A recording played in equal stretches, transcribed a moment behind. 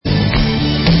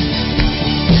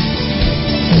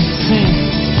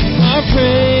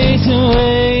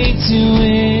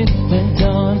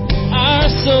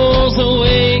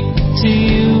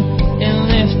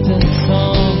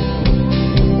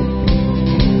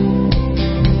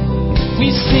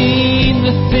We've seen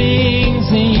the things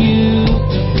that you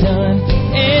have done,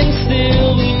 and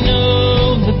still we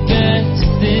know the best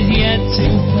is yet to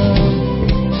come.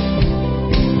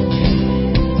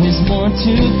 There's more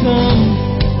to come.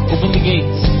 Open the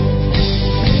gates.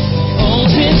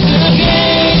 Open the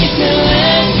gates and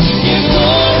let your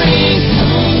glory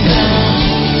come down.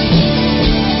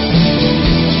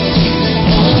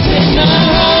 Open our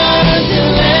hearts and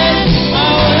let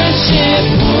our worship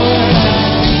pour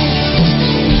out.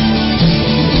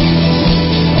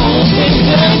 Open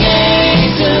the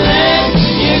gates and let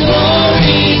your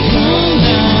glory come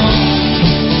down.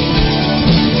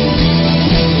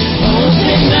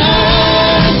 Open our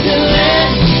hearts and let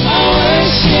our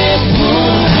worship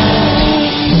pour out.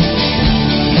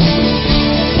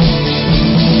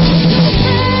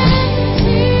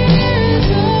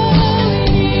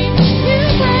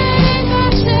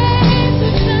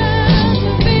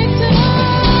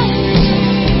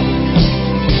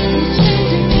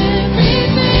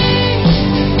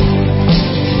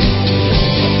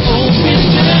 Open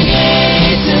the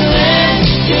gates and let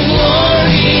your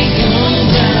glory come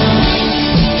down.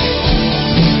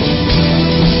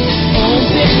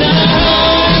 Open our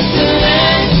hearts and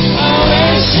let our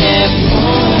worship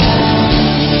pour out.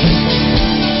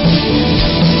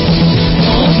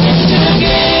 Open the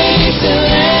gates and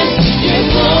let your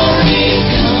glory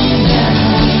come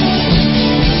down.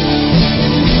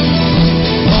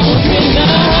 Open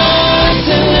our hearts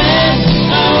and let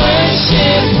our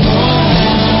worship pour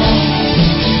out.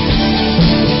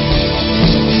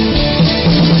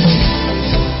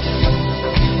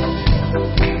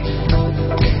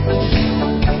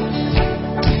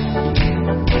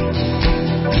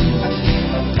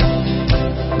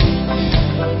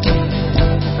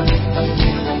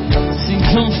 Sing,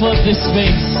 come flood this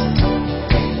space.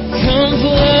 Come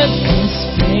flood this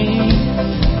space.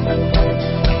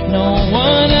 No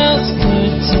one else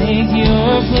could take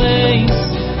your place.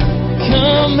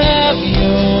 Come have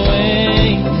your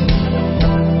way.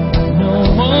 No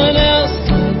one else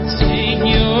could take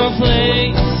your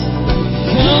place.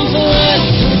 Come flood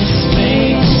this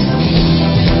space.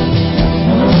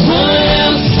 No one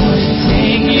else could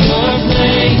take your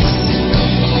place.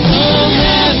 Come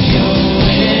have your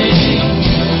way.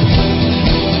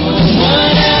 No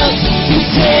one else could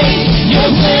take your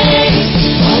place.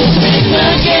 Open the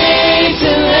gates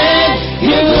and let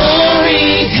your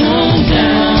glory come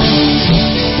down.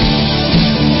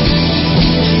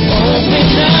 Open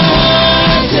our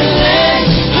hearts and let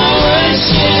our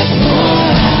worship pour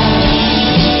out.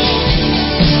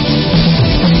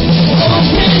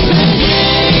 Open the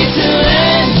gates and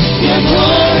let your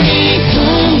glory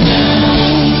come down.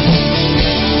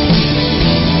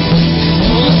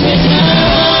 Open our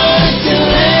hearts and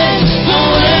let our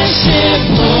worship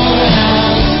pour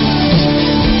out.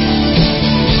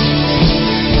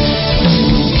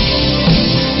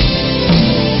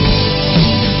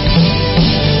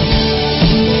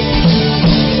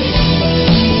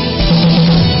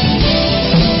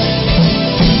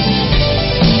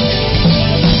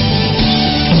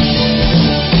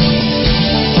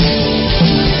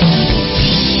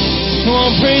 Come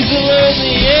on, praise the Lord.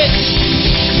 Yeah.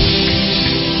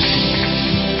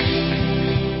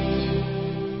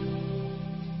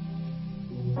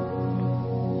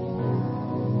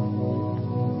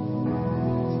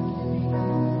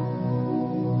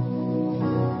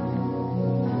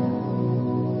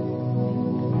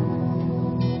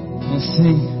 Let's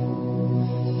sing.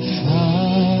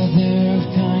 Father of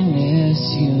kindness,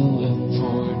 you have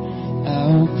poured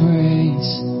out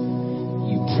grace.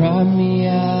 You brought me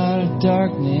out of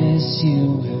darkness.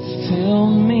 You have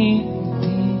filled me with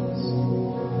peace.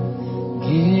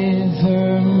 Give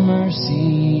her mercy,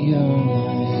 you're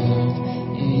my hope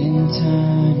in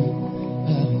time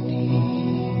of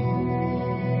need.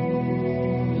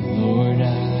 Lord, I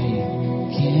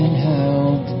can't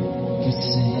help but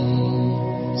sing.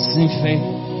 Sing faith.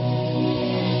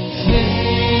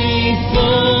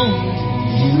 Faithful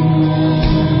you are.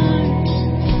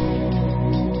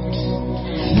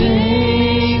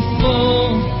 Faithful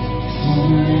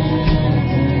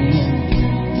forever you will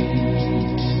be.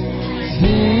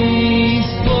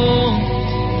 Faithful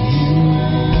you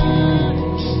are.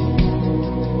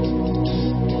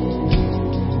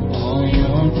 All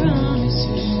your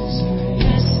promises are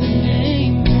yes and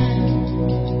amen.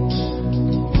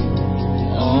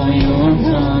 All your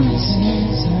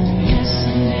promises are yes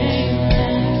and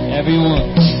amen. Everyone.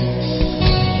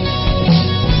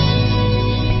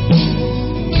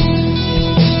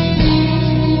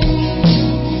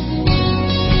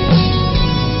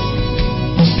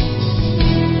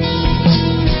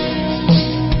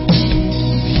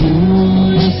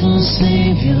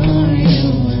 Savior,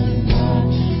 you have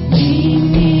brought me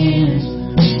near.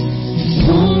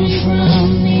 Born from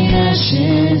the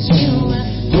ashes, you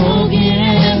have broken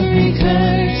every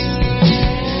curse.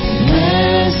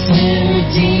 Blessed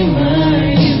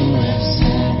Redeemer, you have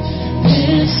set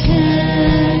this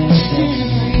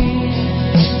captive free.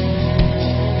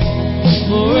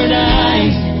 Lord,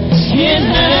 I can't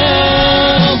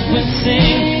help but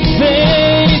sing,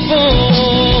 faithful,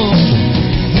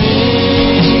 faithful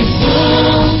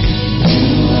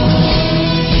you are.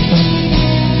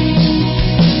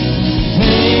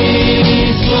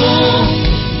 Faithful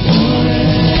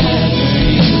forever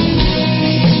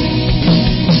you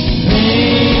will be. Faithful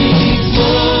you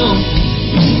are.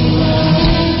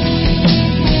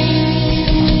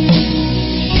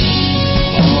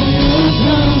 All your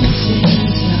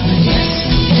promises are yes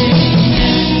and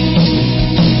amen.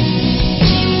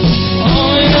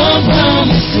 All your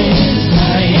promises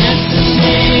are yes and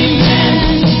amen.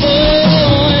 Oh,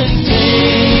 and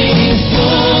faithful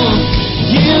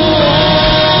you are.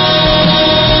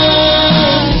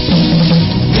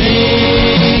 Faithful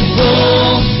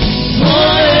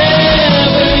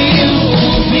forever you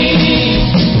will be.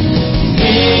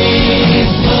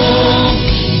 Faithful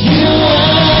you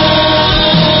are.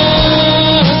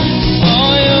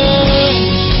 All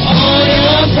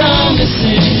your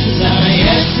promises are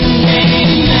yes and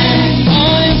amen.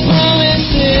 All your promises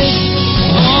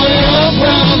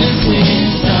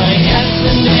are yes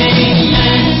and amen.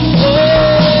 Oh.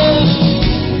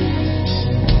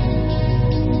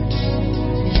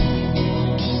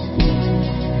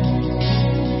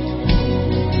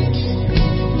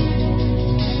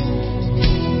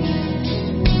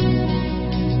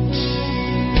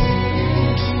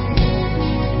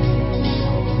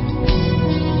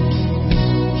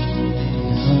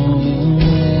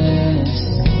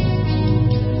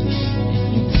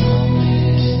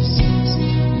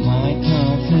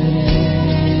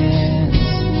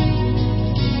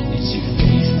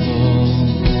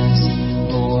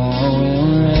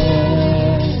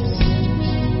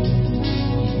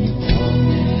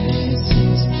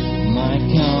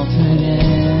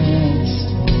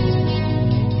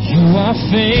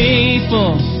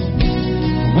 Faithful,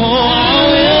 oh, I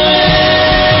will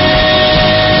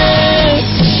rest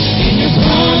in your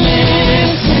promises,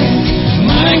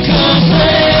 my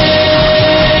confidence.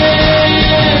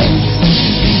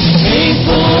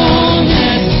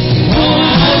 Faithfulness, oh,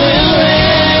 I will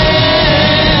rest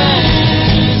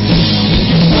in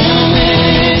your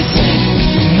promises,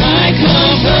 my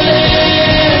confidence.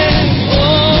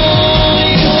 Oh,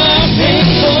 you are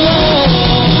faithful.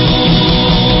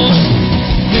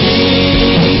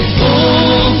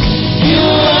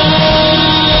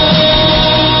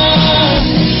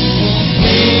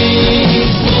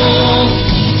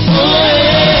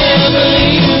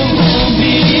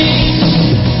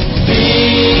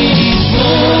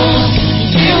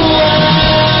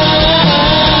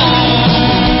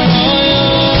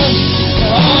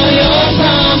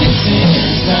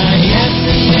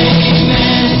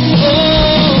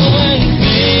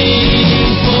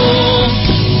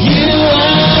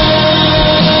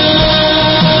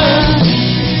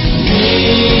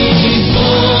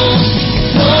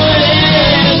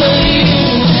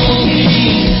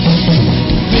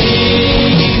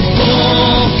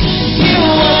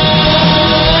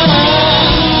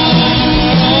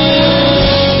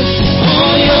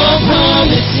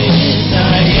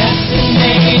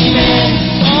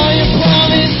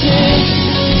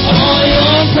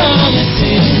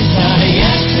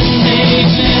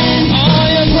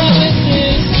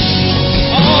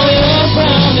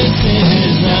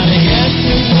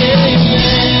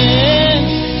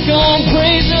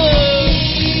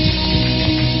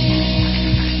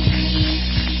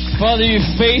 Father,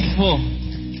 you're faithful.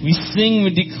 We sing, we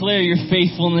declare your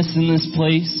faithfulness in this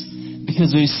place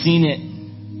because we've seen it,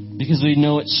 because we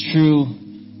know it's true.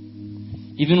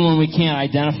 Even when we can't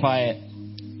identify it,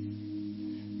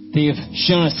 they have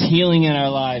shown us healing in our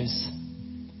lives.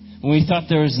 When we thought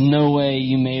there was no way,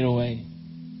 you made a way.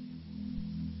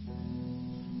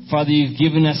 Father, you've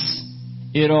given us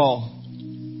it all.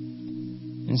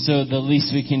 And so the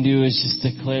least we can do is just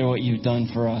declare what you've done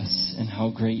for us and how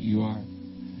great you are.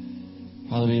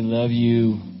 Father, we love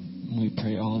you. And we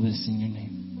pray all this in your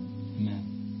name. Amen.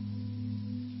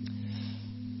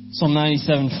 Psalm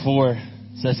 97:4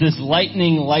 says, "This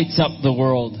lightning lights up the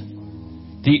world.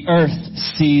 The earth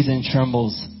sees and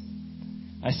trembles."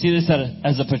 I see this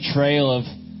as a portrayal of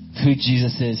who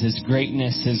Jesus is, his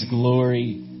greatness, his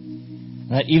glory.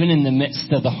 That even in the midst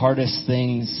of the hardest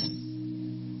things,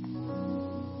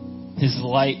 his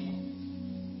light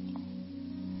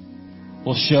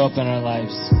will show up in our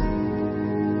lives.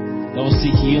 that will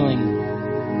see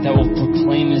healing, that will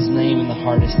proclaim His name in the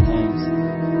hardest times.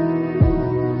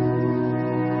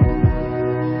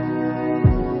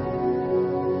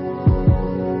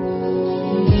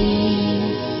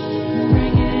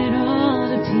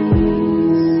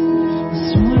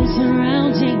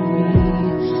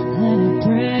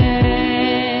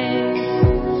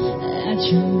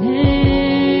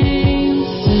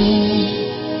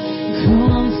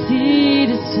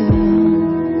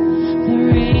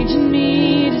 Raging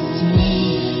me to see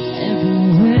every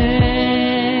way.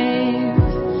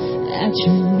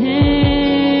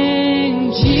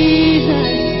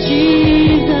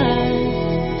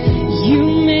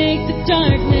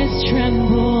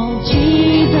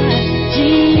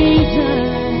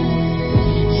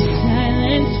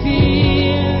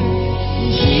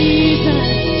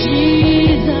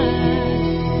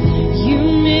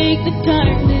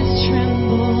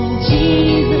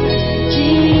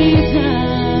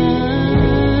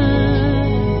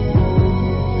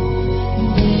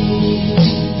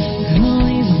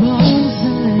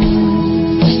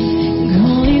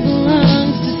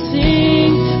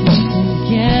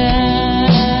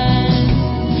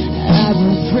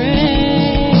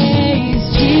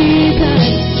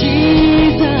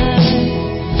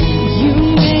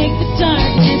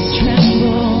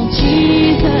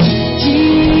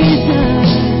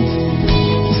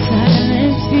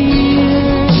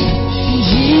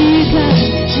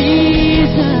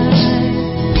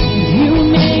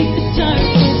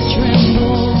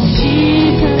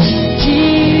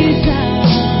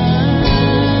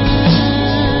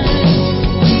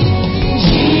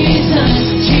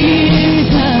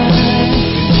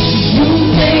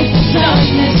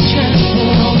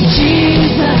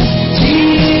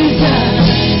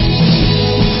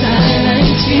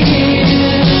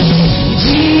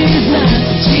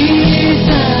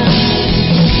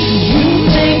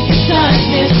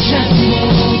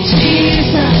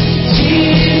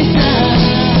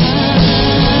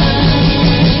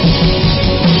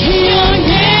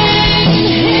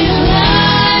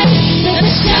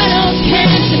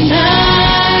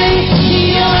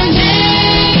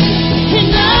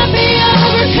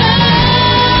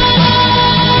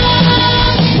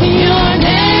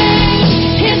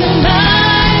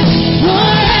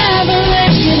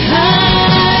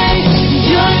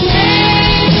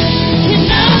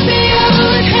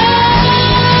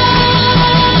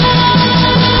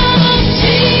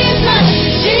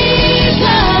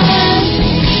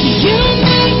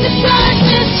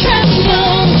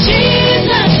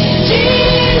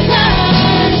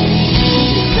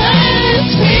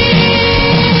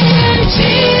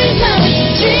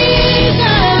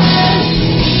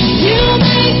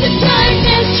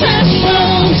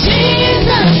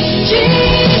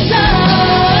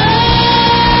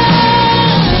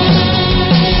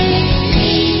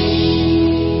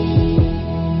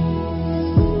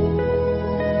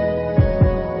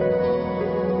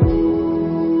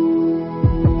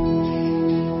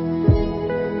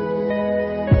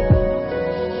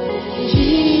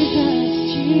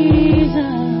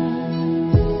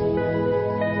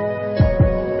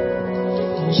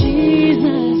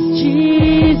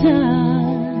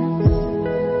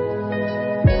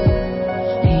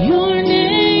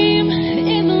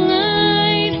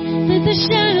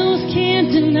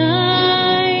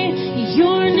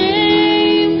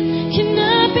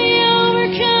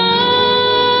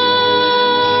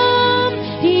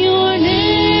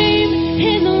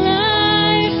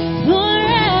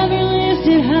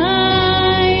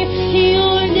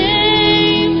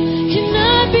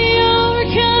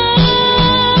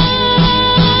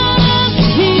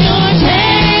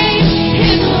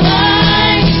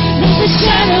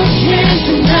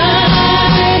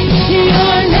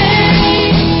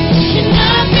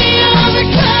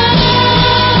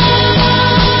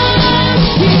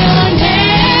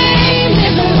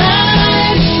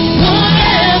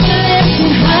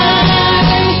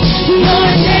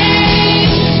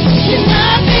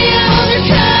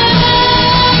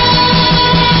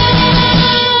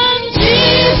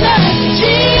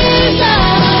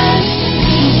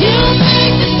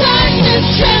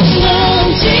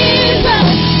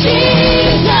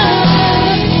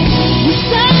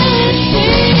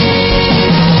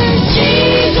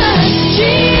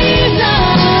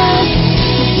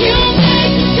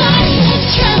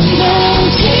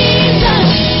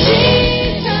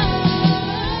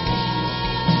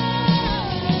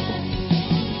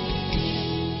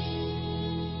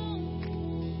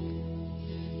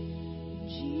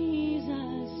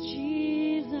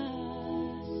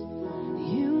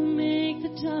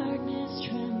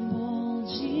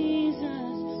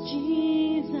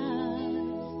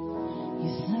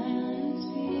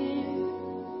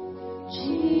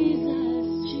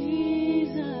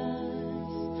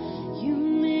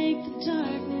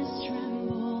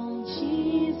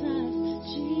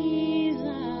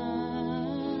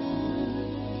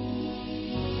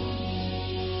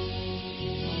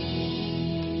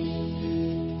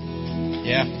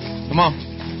 Yeah, come on.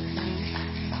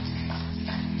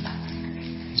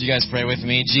 Would you guys pray with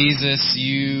me? Jesus,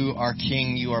 you are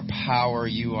King, you are power,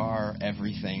 you are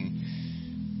everything.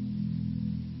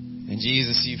 And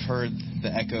Jesus, you've heard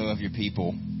the echo of your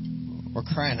people. We're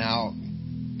crying out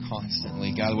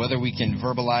constantly, God, whether we can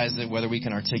verbalize it, whether we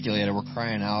can articulate it, we're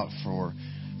crying out for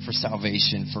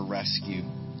salvation, for rescue.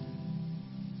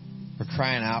 We're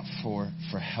crying out for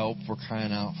help. We're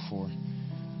crying out for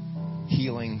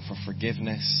healing, for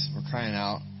forgiveness. We're crying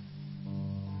out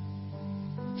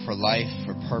for life,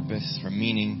 for purpose, for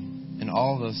meaning. And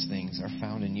all those things are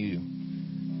found in you.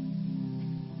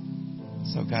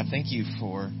 So, God, thank you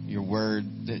for your word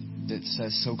that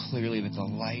says so clearly that the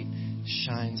light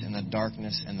shines in the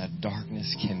darkness and the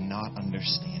darkness cannot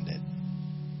understand it.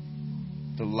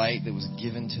 The light that was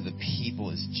given to the people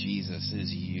is Jesus, is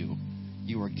you.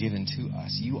 You are given to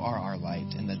us. You are our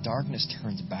light, and the darkness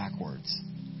turns backwards.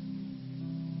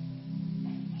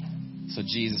 So,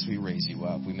 Jesus, we raise you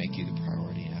up. We make you the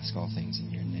priority and ask all things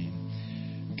in your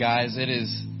name. Guys, it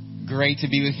is great to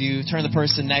be with you. Turn to the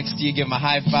person next to you, give them a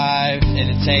high five,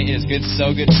 and say, it is good,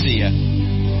 so good to see you.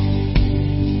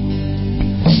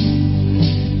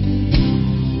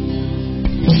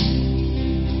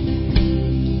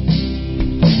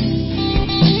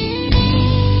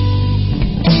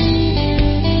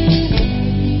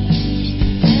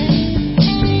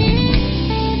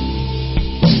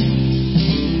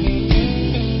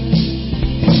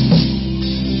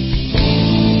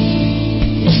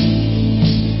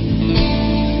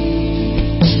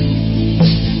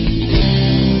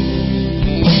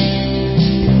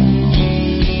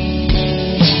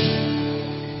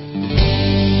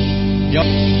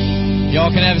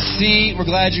 Seat. We're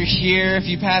glad you're here. If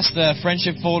you pass the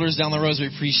friendship folders down the rows, we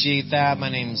appreciate that. My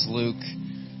name's Luke,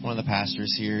 one of the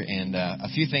pastors here, and a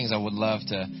few things I would love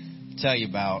to tell you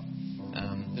about.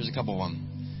 There's a couple of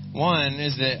them. One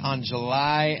is that on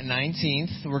July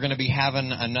 19th, we're going to be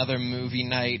having another movie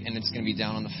night, and it's going to be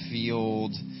down on the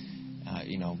field,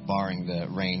 barring the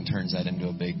rain turns that into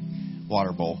a big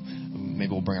water bowl.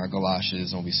 Maybe we'll bring our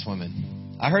galoshes and we'll be swimming.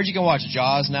 I heard you can watch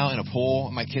Jaws now in a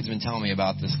pool. My kids have been telling me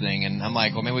about this thing, and I'm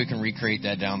like, well, maybe we can recreate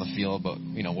that down the field, but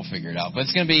we'll figure it out. But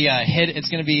it's going to be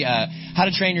How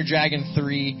to Train Your Dragon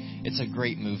 3. It's a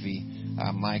great movie.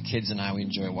 My kids and I, we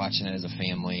enjoy watching it as a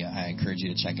family. I encourage you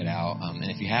to check it out. And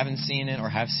if you haven't seen it or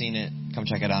have seen it, come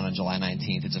check it out on July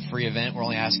 19th. It's a free event. We're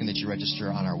only asking that you register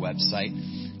on our website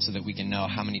so that we can know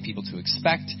how many people to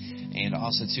expect. And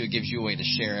also, too, it gives you a way to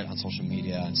share it on social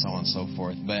media and so on and so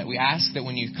forth. But we ask that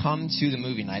when you come to the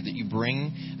movie night that you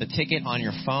bring the ticket on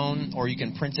your phone, or you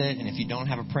can print it. And if you don't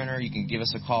have a printer, you can give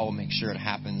us a call. We'll make sure it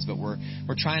happens. But we're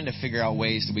trying to figure out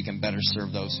ways that we can better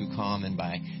serve those who come, and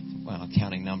by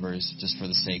counting numbers, just for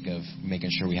the sake of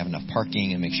making sure we have enough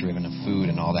parking and make sure we have enough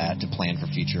food and all that to plan for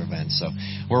future events. So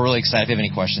we're really excited. If you have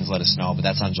any questions, let us know. But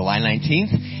that's on July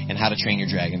 19th, and How to Train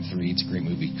Your Dragon 3. It's a great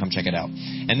movie. Come check it out.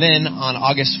 And then on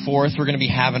August 4th, we're going to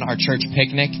be having our church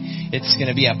picnic. It's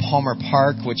going to be at Palmer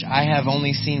Park, which I have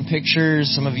only seen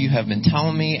pictures. Some of you have been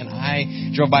telling me, and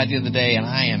I drove by it the other day, and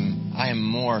I am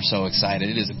more so excited.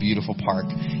 It is a beautiful park.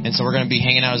 And so we're going to be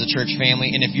hanging out as a church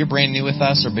family. And if you're brand new with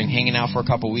us or been hanging out for a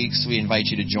couple weeks, we invite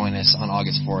you to join us on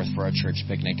August 4th for our church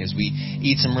picnic as we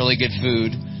eat some really good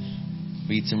food.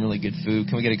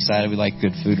 Can we get excited? We like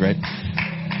good food, right?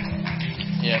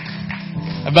 Yeah.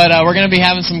 But we're going to be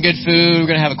having some good food. We're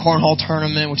going to have a cornhole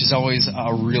tournament, which is always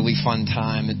a really fun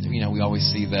time. We always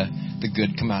see the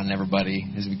good come out in everybody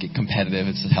as we get competitive.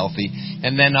 It's healthy.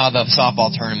 And then the softball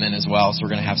tournament as well. So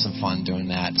we're going to have some fun doing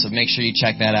that. So make sure you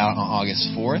check that out on August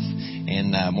 4th.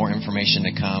 And more information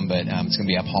to come. But it's going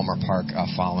to be at Palmer Park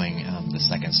following the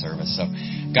second service. So,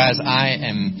 guys, I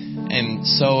am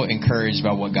so encouraged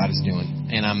by what God is doing.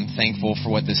 And I'm thankful for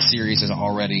what this series has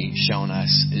already shown us,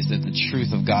 is that the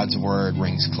truth of God's Word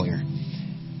rings clear.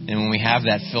 And when we have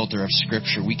that filter of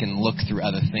Scripture, we can look through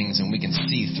other things and we can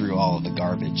see through all of the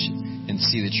garbage and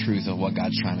see the truth of what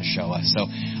God's trying to show us. So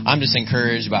I'm just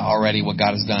encouraged about already what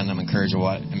God has done. I'm excited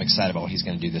about what He's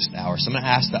going to do this hour. So I'm going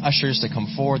to ask the ushers to come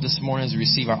forward this morning as we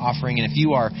receive our offering. And if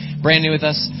you are brand new with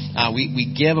us, we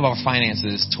give of our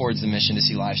finances towards the mission to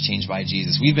see lives changed by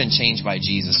Jesus. We've been changed by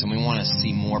Jesus, and we want to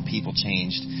see more people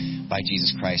changed by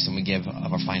Jesus Christ, and we give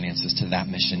of our finances to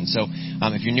that mission. So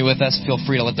if you're new with us, feel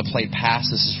free to let the plate pass.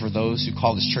 This is for those who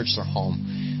call this church their home.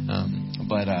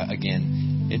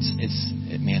 Again,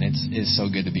 it's so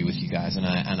good to be with you guys, and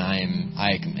I am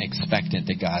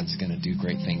expectant that God's going to do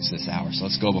great things this hour. So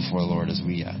let's go before the Lord as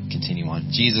we continue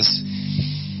on. Jesus,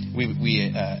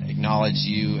 we acknowledge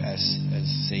you as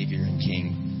Savior and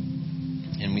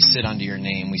King. and we sit under your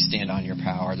name. We stand on your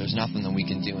power. There's nothing that we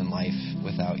can do in life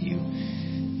without you.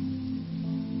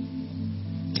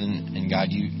 And God,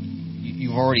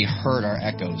 you've already heard our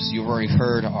echoes. You've already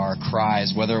heard our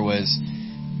cries, whether it was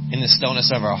in the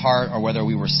stillness of our heart, or whether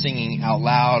we were singing out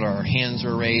loud, or our hands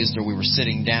were raised, or we were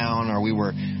sitting down, or we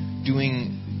were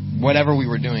doing whatever we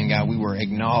were doing, God, we were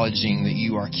acknowledging that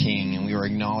you are King, and we were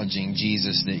acknowledging,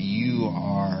 Jesus, that you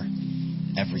are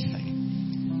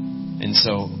everything. And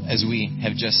so as we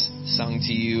have just sung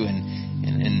to you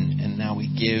and now we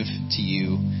give to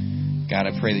you, God,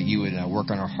 I pray that you would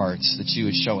work on our hearts, that you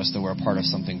would show us that we're a part of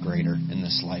something greater in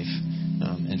this life.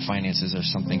 And finances are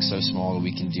something so small that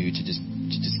we can do to just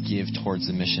give towards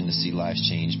the mission to see lives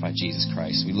changed by Jesus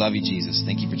Christ. We love you, Jesus.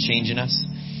 Thank you for changing us.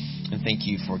 And thank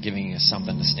you for giving us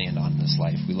something to stand on in this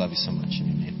life. We love you so much in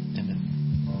your name. Amen.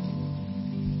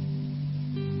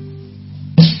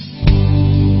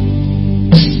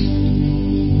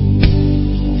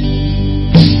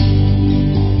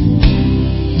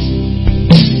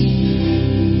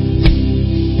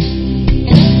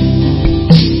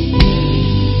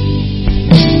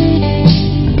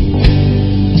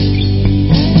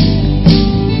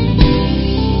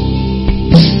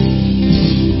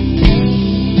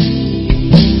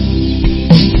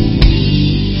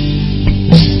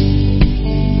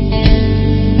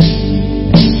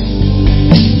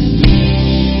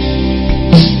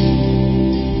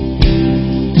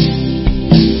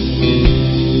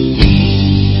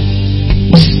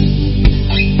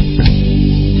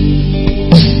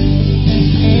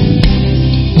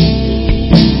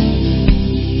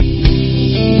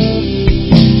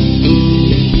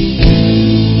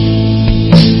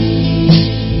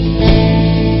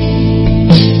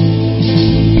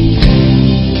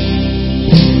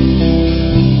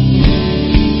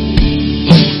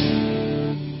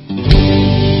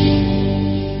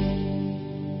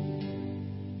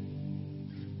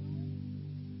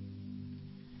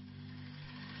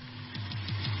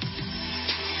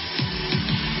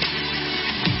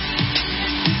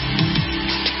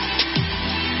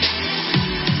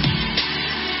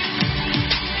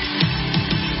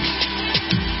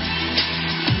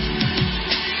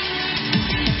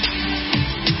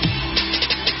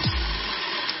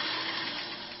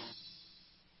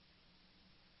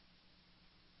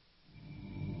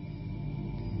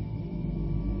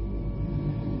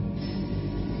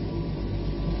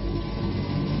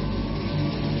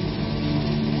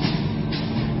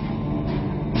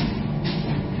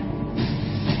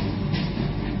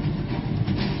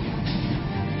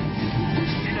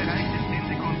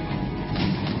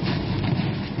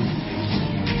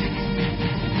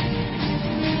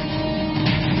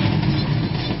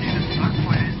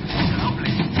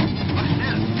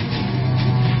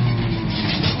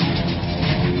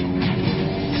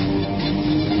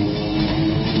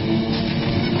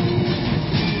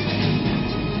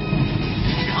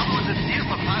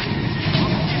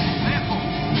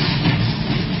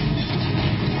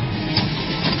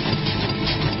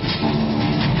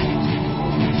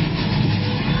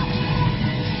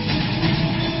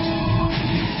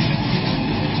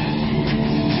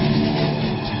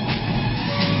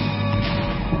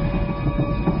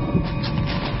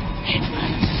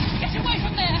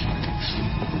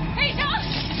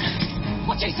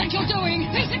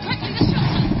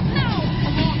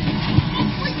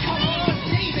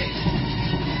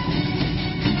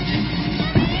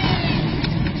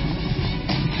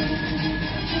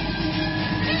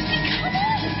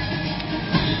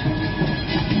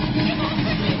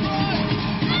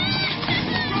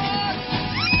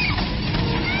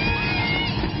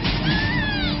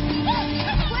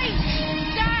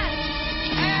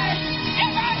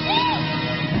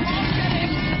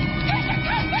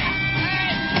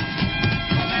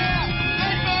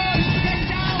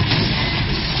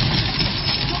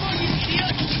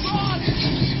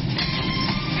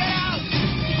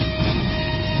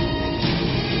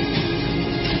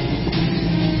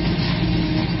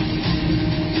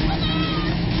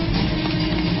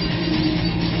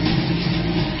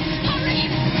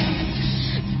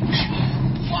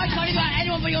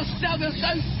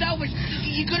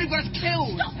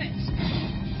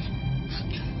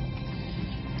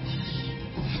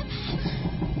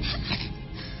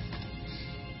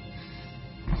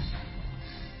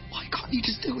 You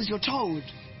just do as you're told.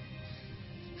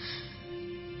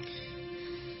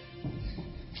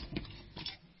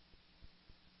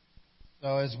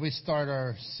 So as we start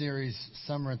our series,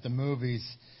 Summer at the Movies,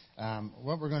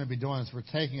 what we're going to be doing is we're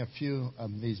taking a few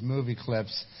of these movie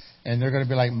clips, and they're going to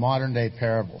be like modern-day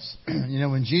parables.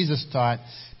 When Jesus taught,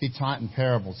 he taught in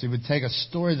parables. He would take a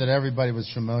story that everybody was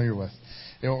familiar with,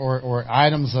 or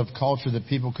items of culture that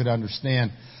people could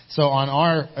understand. So in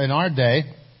our day,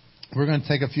 we're going to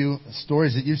take a few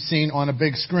stories that you've seen on a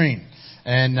big screen,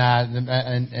 and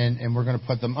we're going to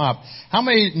put them up. How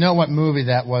many know what movie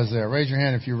that was there? Raise your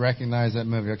hand if you recognize that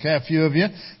movie. Okay, a few of you.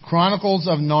 Chronicles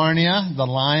of Narnia, The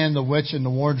Lion, the Witch, and the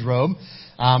Wardrobe.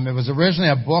 It was originally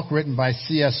a book written by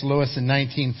C.S. Lewis in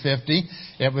 1950.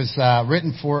 It was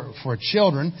written for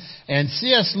children, and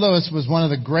C.S. Lewis was one of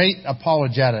the great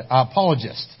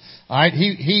apologists. All right,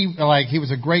 he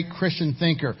was a great Christian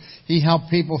thinker. He helped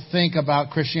people think about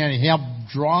Christianity. He helped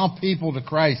draw people to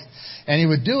Christ, and he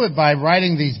would do it by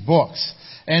writing these books.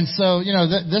 And so,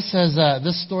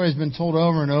 this story has been told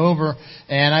over and over,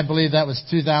 and I believe that was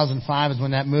 2005 is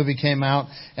when that movie came out.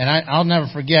 And I'll never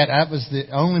forget, that was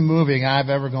the only movie I've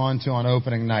ever gone to on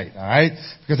opening night, all right?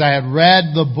 Because I had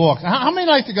read the book. How many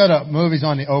like to go to movies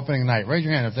on the opening night? Raise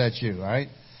your hand if that's you, all right?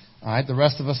 All right, the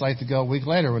rest of us like to go a week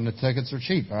later when the tickets are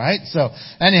cheap, all right? So,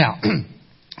 anyhow,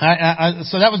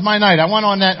 so that was my night. I went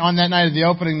on that night of the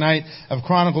opening night of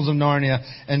Chronicles of Narnia.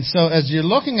 And so as you're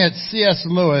looking at C.S.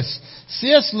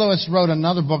 Lewis wrote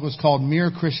another book that was called Mere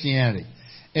Christianity.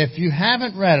 If you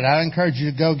haven't read it, I encourage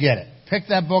you to go get it. Pick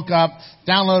that book up,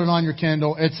 download it on your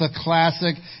Kindle. It's a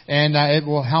classic, and it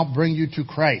will help bring you to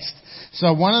Christ.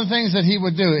 So one of the things that he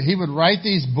would do, he would write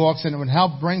these books, and it would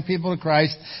help bring people to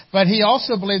Christ. But he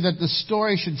also believed that the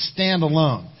story should stand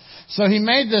alone. So he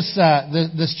made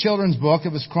this children's book.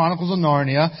 It was Chronicles of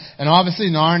Narnia, and obviously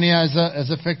Narnia is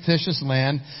a fictitious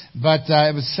land, but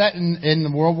it was set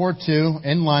in World War II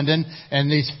in London.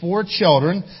 And these 4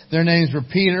 children, their names were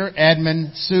Peter,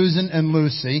 Edmund, Susan, and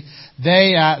Lucy.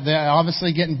 They're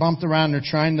obviously getting bumped around. They're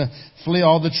trying to flee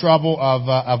all the trouble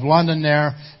of London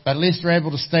there, but at least they're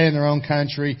able to stay in their own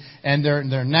country. And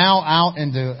they're now out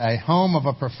into a home of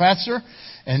a professor.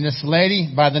 And this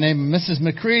lady by the name of Mrs.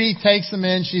 McCready takes them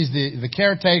in. She's the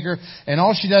caretaker. And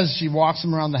all she does is she walks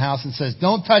them around the house and says,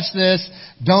 don't touch this,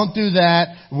 don't do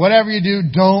that, whatever you do,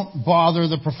 don't bother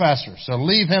the professor. So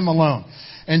leave him alone.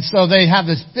 And so they have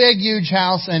this big, huge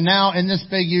house. And now in this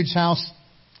big, huge house,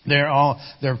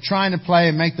 they're trying to play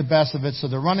and make the best of it. So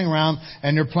they're running around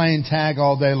and they're playing tag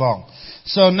all day long.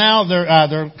 So now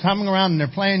they're coming around and they're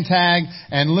playing tag,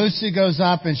 and Lucy goes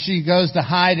up and she goes to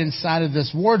hide inside of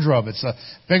this wardrobe. It's a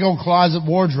big old closet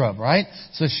wardrobe, right?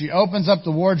 So she opens up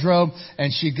the wardrobe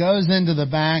and she goes into the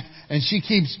back and she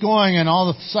keeps going, and all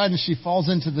of a sudden she falls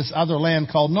into this other land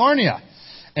called Narnia.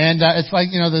 And it's like,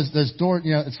 there's door,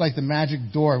 it's like the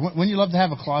magic door. Wouldn't you love to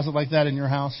have a closet like that in your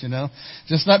house,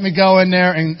 Just let me go in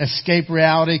there and escape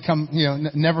reality,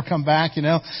 never come back,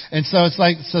 And so it's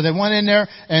like, so they went in there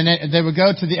and they would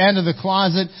go to the end of the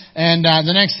closet, and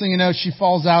the next thing you know, she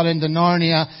falls out into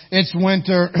Narnia. It's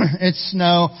winter, it's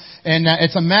snow, and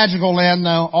it's a magical land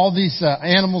though. All these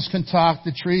animals can talk,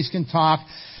 the trees can talk.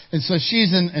 And so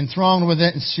she's enthralled with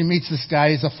it, and she meets this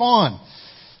guy. He's a fawn.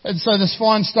 And so this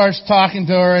fawn starts talking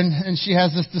to her, and she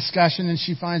has this discussion, and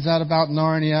she finds out about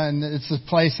Narnia, and it's a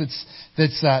place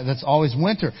that's always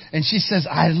winter. And she says,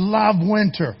 I love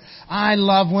winter. I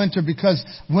love winter because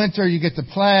winter you get to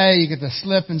play, you get to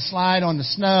slip and slide on the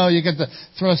snow, you get to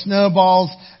throw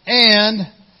snowballs,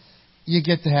 and you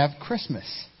get to have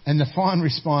Christmas. And the fawn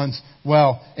responds,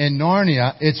 well, in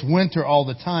Narnia, it's winter all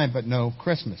the time, but no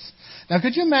Christmas. Now,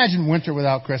 could you imagine winter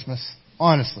without Christmas?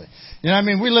 Honestly.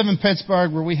 We live in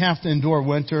Pittsburgh where we have to endure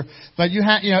winter, but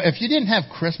if you didn't have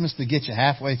Christmas to get you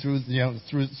halfway through,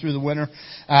 through the winter,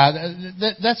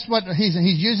 that's what he's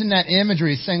using that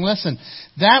imagery. He's saying, listen,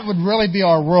 that would really be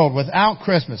our world without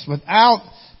Christmas, without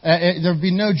there'd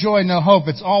be no joy, no hope.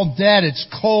 It's all dead. It's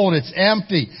cold. It's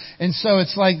empty. And so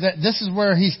it's like that. This is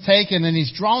where he's taken and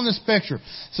he's drawn this picture.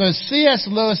 So as C.S.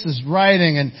 Lewis is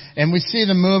writing and we see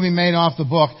the movie made off the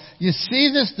book, you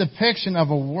see this depiction of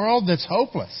a world that's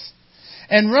hopeless.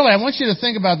 And really, I want you to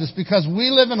think about this because we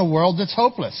live in a world that's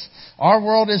hopeless. Our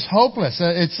world is hopeless.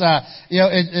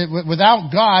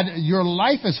 Without God, your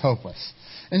life is hopeless.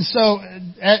 And so,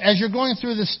 as you're going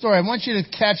through this story, I want you to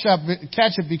catch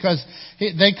it because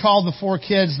they called the 4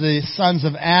 kids the sons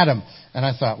of Adam. And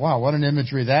I thought, wow, what an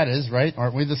imagery that is, right?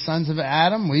 Aren't we the sons of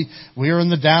Adam? We are in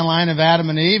the downline of Adam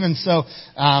and Eve. And so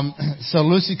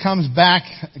Lucy goes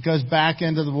back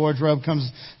into the wardrobe, comes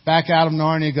back out of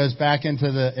Narnia, goes back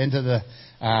into the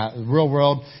real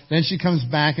world. Then she comes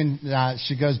back and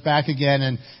she goes back again,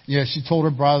 and she told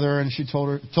her brother, and she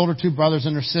told her two brothers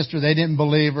and her sister. They didn't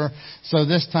believe her. So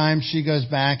this time she goes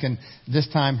back, and this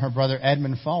time her brother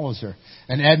Edmund follows her.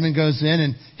 And Edmund goes in,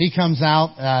 and he comes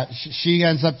out. She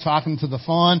ends up talking to the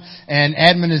fawn, and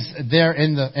Edmund is there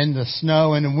in the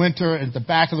snow in the winter at the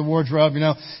back of the wardrobe.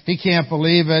 He can't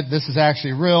believe it. This is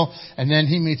actually real. And then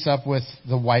he meets up with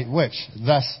the White Witch.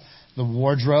 Thus, the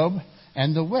wardrobe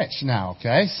and the witch now,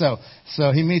 okay?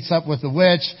 So he meets up with the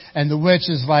witch, and the witch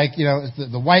is like,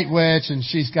 the White Witch, and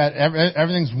she's got,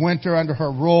 everything's winter under her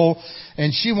rule,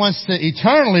 and she wants to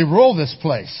eternally rule this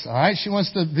place, alright? She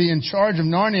wants to be in charge of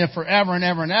Narnia forever and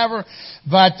ever and ever,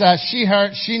 but she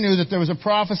knew that there was a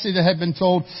prophecy that had been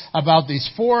told about these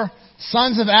 4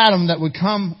 sons of Adam that would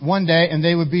come one day, and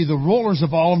they would be the rulers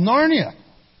of all of Narnia.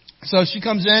 So she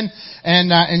comes in,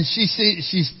 and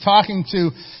she's talking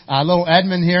to little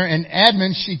Edmund here, and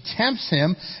Edmund, she tempts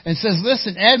him and says,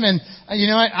 "Listen, Edmund,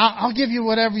 I'll give you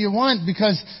whatever you want,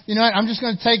 because I'm just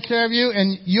going to take care of you,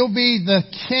 and you'll be the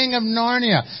king of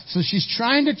Narnia." So she's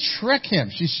trying to trick him.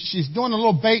 She's doing a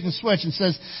little bait and switch, and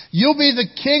says, "You'll be the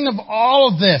king of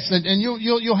all of this, and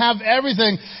you'll have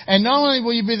everything. And not only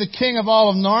will you be the king of all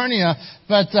of Narnia,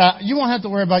 but you won't have to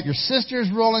worry about your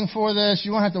sisters ruling for this.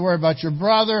 You won't have to worry about your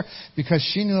brother," because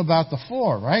she knew about the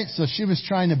 4, right? So she was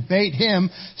trying to bait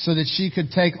him so that she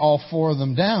could take all 4 of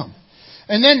them down.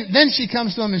 And then she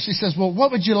comes to him and she says, "Well,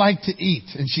 what would you like to eat?"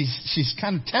 And she's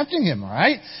kind of tempting him, all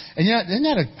right? And isn't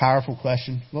that a powerful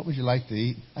question? What would you like to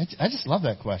eat? I just love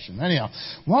that question. Anyhow,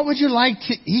 what would you like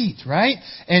to eat, right?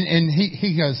 And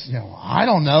he goes, I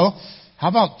don't know. How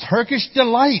about Turkish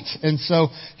delight? And so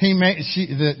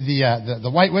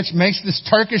the White Witch makes this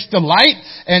Turkish delight,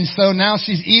 and so now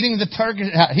he's eating the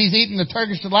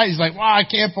Turkish delight. He's like, "Wow, I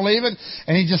can't believe it!"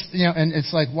 And he just, and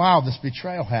it's like, wow, this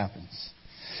betrayal happens.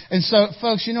 And so,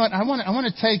 folks, you know what? I want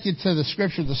to take you to the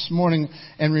scripture this morning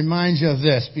and remind you of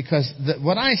this, because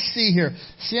what I see here,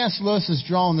 C.S. Lewis is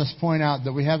drawing this point out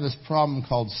that we have this problem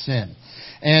called sin.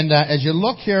 And as you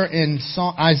look here in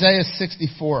Isaiah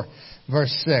 64,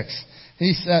 verse 6.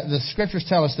 The scriptures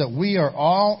tell us that we are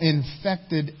all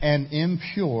infected and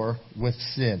impure with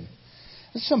sin.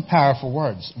 That's some powerful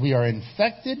words. We are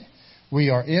infected.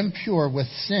 We are impure with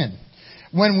sin.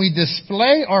 When we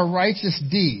display our righteous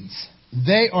deeds,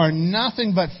 they are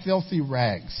nothing but filthy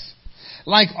rags.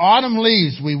 Like autumn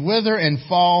leaves, we wither and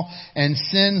fall, and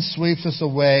sin sweeps us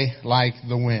away like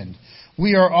the wind.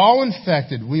 We are all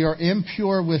infected. We are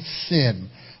impure with sin.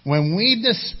 When we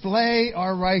display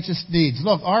our righteous deeds,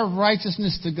 look, our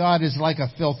righteousness to God is like a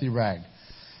filthy rag.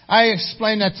 I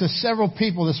explained that to several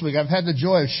people this week. I've had the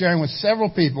joy of sharing with several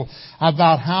people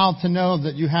about how to know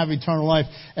that you have eternal life.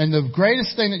 And the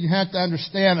greatest thing that you have to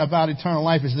understand about eternal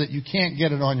life is that you can't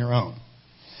get it on your own.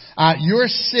 Your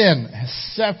sin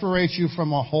separates you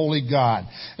from a holy God.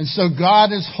 And so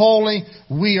God is holy,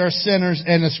 we are sinners,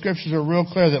 and the scriptures are real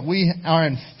clear that we are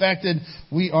infected,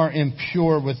 we are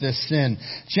impure with this sin.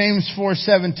 James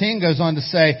 4:17 goes on to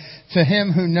say, "To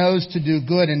him who knows to do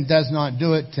good and does not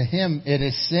do it, to him it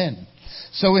is sin."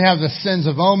 So we have the sins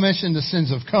of omission, the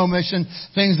sins of commission,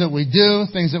 things that we do,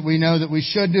 things that we know that we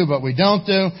should do, but we don't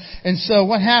do. And so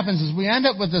what happens is we end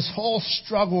up with this whole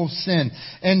struggle of sin.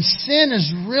 And sin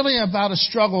is really about a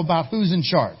struggle about who's in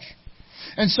charge.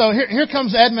 And so here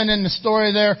comes Edmund in the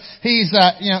story there.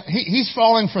 He's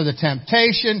falling for the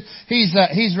temptation.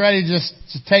 He's ready just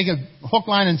to take a hook,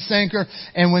 line, and sinker.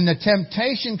 And when the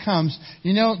temptation comes,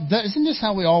 isn't this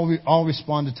how we all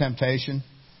respond to temptation?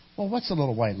 Well, what's a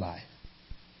little white lie?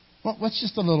 Well, what's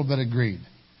just a little bit of greed?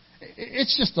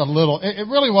 It's just a little. It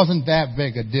really wasn't that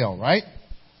big a deal, right?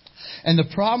 And the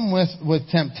problem with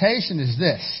temptation is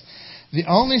this. The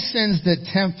only sins that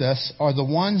tempt us are the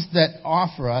ones that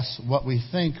offer us what we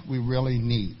think we really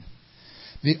need.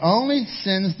 The only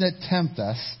sins that tempt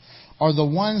us are the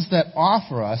ones that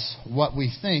offer us what we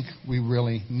think we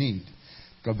really need.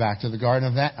 Go back to the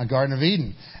Garden of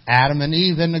Eden. Adam and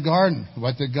Eve in the garden.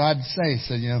 What did God say? He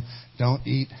said, don't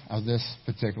eat of this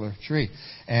particular tree.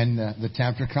 And the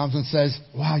tempter comes and says,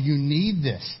 wow, you need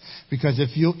this. Because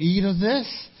if you eat of this,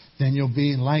 then you'll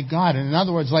be like God. And in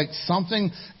other words, like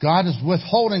something God is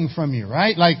withholding from you,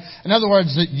 right? Like, in other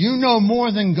words, that you know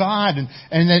more than God,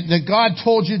 and that God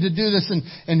told you to do this,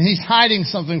 and He's hiding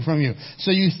something from you. So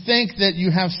you think that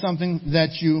you have something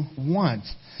that you want.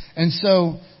 And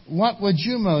so, what would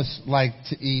you most like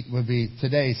to eat would be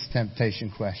today's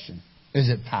temptation question. Is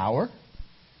it power?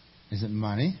 Is it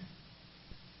money?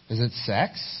 Is it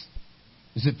sex?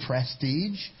 Is it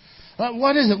prestige?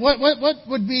 What is it? What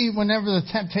would be whenever the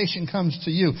temptation comes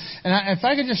to you? And if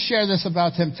I could just share this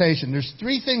about temptation. There's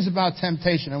 3 things about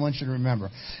temptation I want you to remember.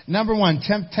 Number 1,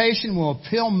 temptation will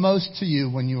appeal most to you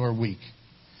when you are weak.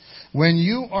 When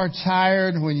you are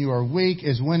tired, when you are weak,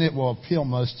 is when it will appeal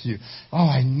most to you. Oh,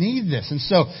 I need this. And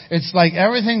so it's like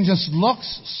everything just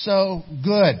looks so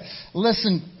good.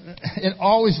 Listen, it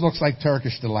always looks like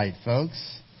Turkish delight,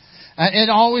 folks. It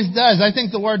always does. I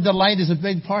think the word delight is a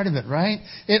big part of it, right?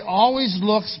 It always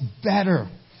looks better.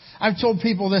 I've told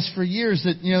people this for years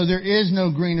that, there is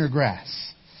no greener grass.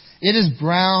 It is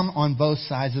brown on both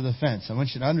sides of the fence. I want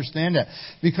you to understand that.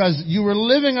 Because you were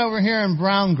living over here in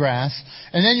brown grass,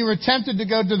 and then you were tempted to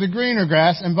go to the greener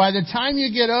grass, and by the time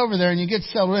you get over there and you get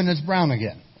settled in, it's brown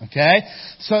again. Okay?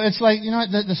 So it's like,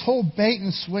 this whole bait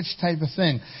and switch type of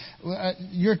thing.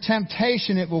 Your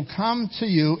temptation, it will come to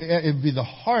you. It will be the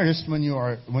hardest when you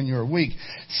are weak.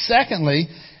 Secondly,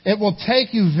 it will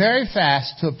take you very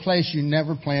fast to a place you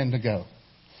never planned to go.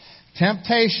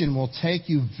 Temptation will take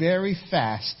you very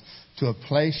fast to a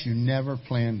place you never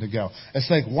planned to go. It's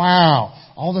like, wow,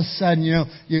 all of a sudden,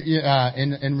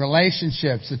 in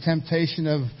relationships, the temptation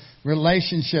of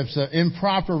relationships,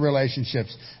 improper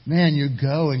relationships, man, you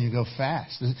go and you go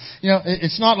fast.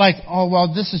 It's not like, oh,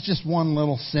 well, this is just one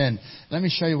little sin. Let me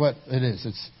show you what it is.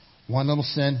 It's one little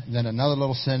sin, then another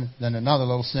little sin, then another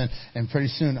little sin, and pretty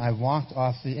soon I've walked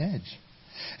off the edge.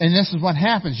 And this is what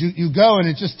happens. You go and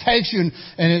it just takes you and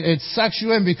it sucks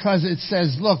you in because it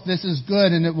says, look, this is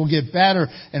good and it will get better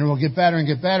and it will get better and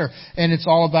get better. And it's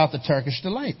all about the Turkish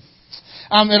delight.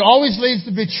 It always leads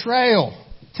to betrayal.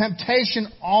 Temptation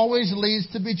always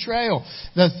leads to betrayal.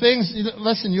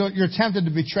 Listen, you're tempted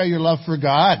to betray your love for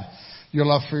God, your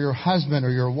love for your husband or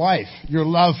your wife, your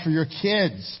love for your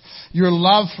kids, your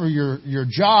love for your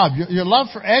job, your love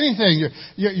for anything,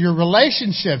 your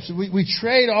relationships. We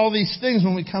trade all these things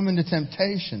when we come into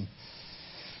temptation.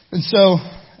 And so,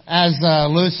 as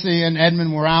Lucy and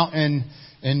Edmund were out in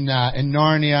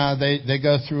Narnia, they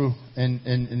go through and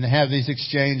they have these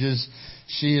exchanges.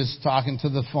 She is talking to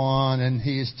the fawn, and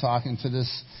he is talking to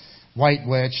this white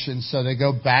witch, and so they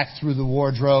go back through the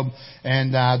wardrobe,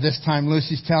 and this time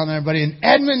Lucy's telling everybody, and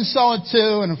Edmund saw it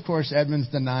too, and of course Edmund's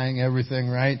denying everything,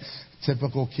 right?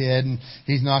 Typical kid, and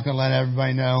he's not going to let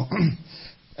everybody know.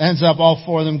 Ends up all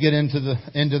 4 of them get into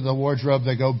the wardrobe.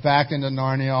 They go back into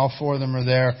Narnia. All 4 of them are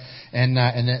there, and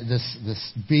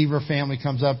this beaver family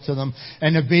comes up to them,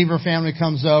 and the beaver family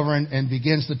comes over and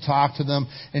begins to talk to them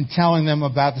and telling them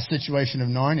about the situation of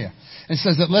Narnia. And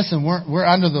says that, listen, we're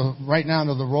right now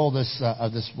under the rule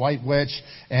of this white witch,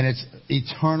 and it's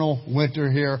eternal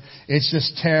winter here. It's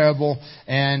just terrible,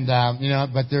 and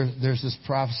but there's this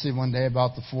prophecy one day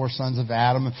about the 4 sons of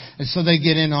Adam, and so they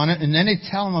get in on it, and then they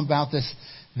tell them about this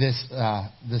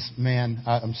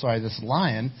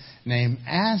lion named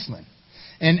Aslan.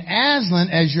 And Aslan,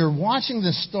 as you're watching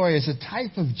this story, is a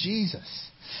type of Jesus.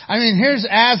 I mean, here's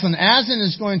Aslan. Aslan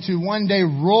is going to one day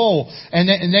rule, and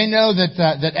they know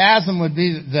that Aslan would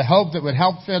be the hope that would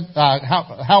help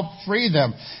free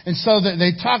them. And so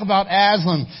they talk about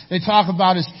Aslan. They talk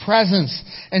about his presence.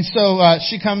 And so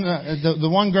the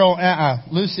one girl,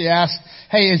 Lucy, asks,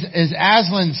 "Hey, is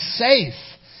Aslan safe?"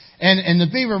 And the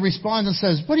beaver responds and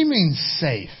says, "What do you mean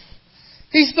safe?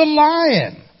 He's the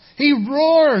lion. He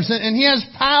roars and he has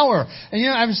power." And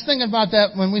I was thinking about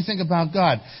that when we think about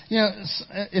God.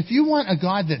 If you want a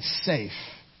God that's safe,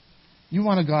 you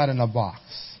want a God in a box.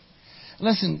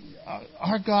 Listen,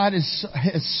 our God is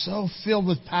so filled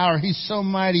with power. He's so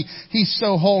mighty. He's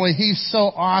so holy. He's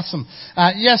so awesome.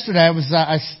 Yesterday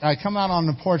I come out on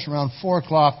the porch around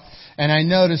 4:00. And I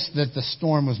noticed that the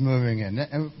storm was moving in.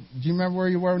 Do you remember where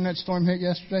you were when that storm hit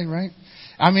yesterday, right?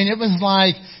 I mean, it was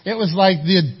like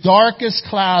the darkest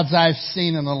clouds I've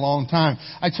seen in a long time.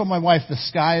 I told my wife the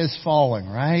sky is falling,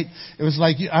 right? It was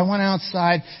like I went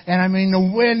outside, and I mean, the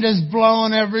wind is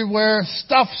blowing everywhere,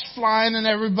 stuff's flying in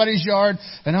everybody's yard,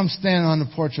 and I'm standing on the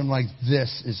porch. I'm like,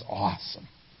 this is awesome.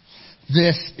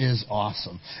 This is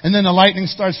awesome. And then the lightning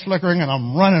starts flickering, and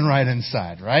I'm running right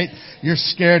inside, right? You're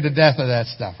scared to death of that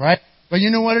stuff, right? But you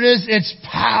know what it is? It's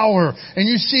power. And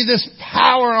you see this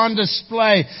power on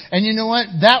display. And you know what?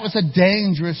 That was a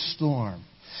dangerous storm.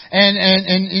 And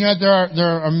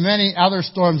there are many other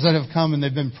storms that have come and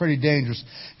they've been pretty dangerous.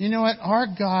 You know what? Our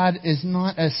God is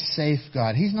not a safe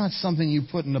God. He's not something you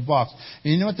put in a box.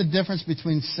 And you know what the difference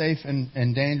between safe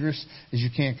and dangerous is? You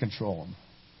can't control him.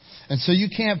 And so you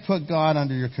can't put God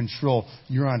under your control.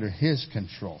 You're under his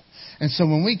control. And so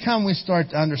when we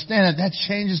start to understand it, that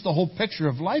changes the whole picture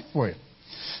of life for you.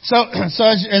 So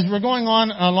as we're going on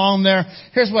along there,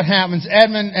 here's what happens.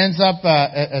 Edmund ends up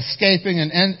escaping,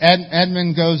 and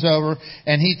Edmund goes over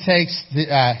and he takes to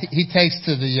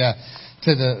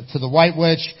the White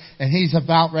Witch, and he's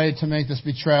about ready to make this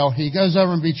betrayal. He goes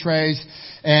over and betrays,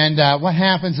 and what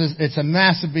happens is it's a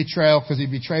massive betrayal because he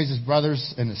betrays his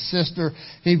brothers and his sister.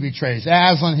 He betrays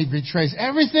Aslan. He betrays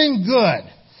everything good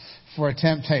for a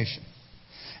temptation.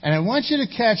 And I want you to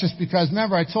catch this because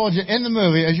remember I told you in the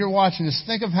movie as you're watching this,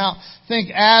 think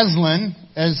Aslan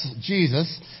as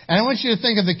Jesus, and I want you to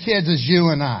think of the kids as you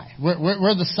and I.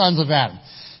 We're the sons of Adam.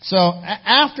 So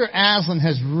after Aslan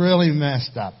has really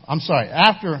messed up,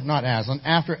 after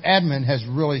Edmund has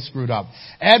really screwed up.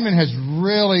 Edmund has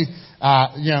really,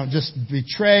 just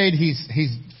betrayed.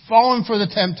 He's fallen for the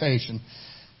temptation.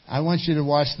 I want you to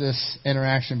watch this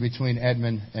interaction between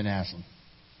Edmund and Aslan.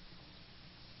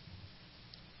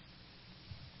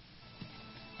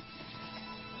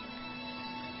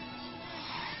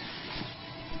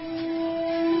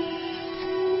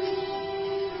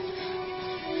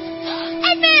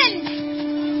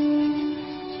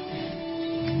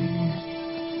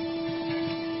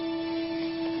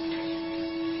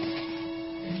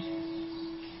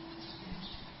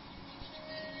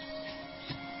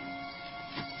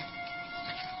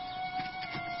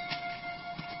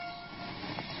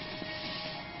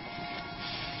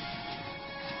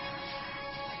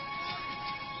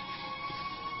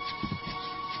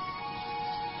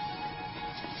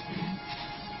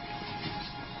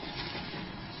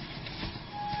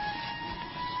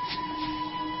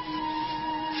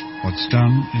 What's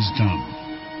done is done.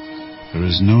 There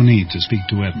is no need to speak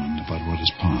to Edmund about what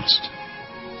has passed.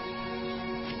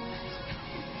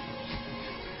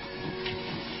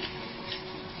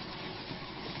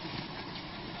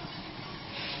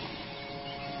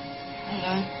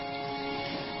 Hello.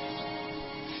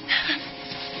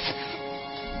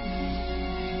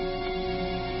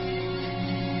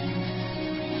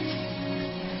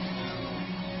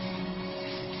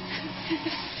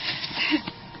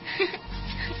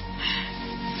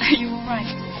 Are you alright?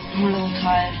 I'm a little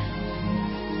tired.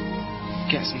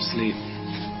 Get some sleep.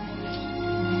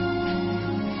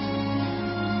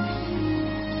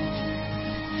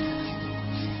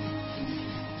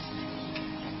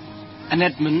 And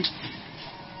Edmund,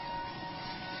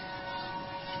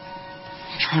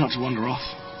 try not to wander off.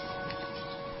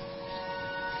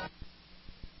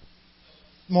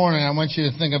 Morning, I want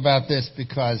you to think about this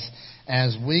because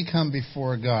as we come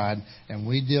before God and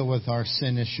we deal with our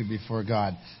sin issue before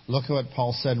God, look at what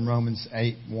Paul said in Romans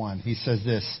 8:1. He says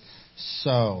this,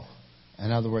 so,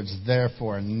 in other words,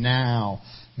 therefore, now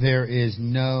there is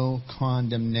no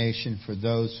condemnation for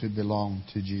those who belong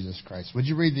to Jesus Christ. Would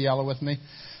you read the yellow with me?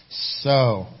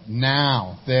 So,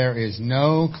 now there is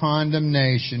no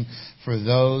condemnation for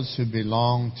those who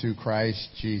belong to Christ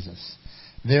Jesus.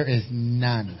 There is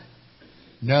none.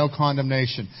 No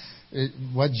condemnation.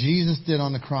 What Jesus did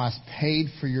on the cross paid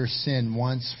for your sin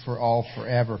once for all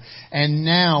forever. And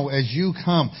now as you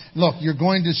come, look, you're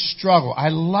going to struggle. I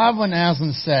love when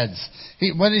Aslan says,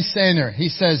 what is he saying there? He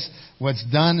says, what's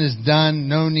done is done.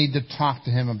 No need to talk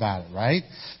to him about it, right?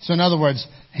 So in other words,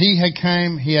 he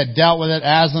had dealt with it.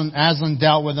 Aslan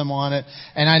dealt with him on it.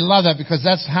 And I love that because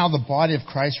that's how the body of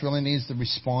Christ really needs to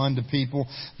respond to people.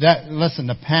 Listen,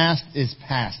 the past is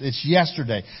past. It's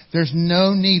yesterday. There's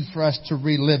no need for us to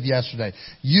relive yesterday.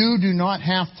 You do not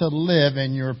have to live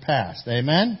in your past.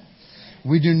 Amen?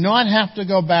 We do not have to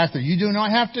go back there. You do not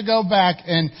have to go back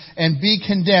and be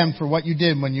condemned for what you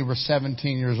did when you were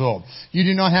 17 years old. You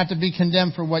do not have to be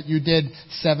condemned for what you did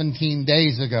 17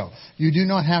 days ago. You do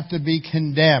not have to be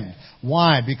condemned.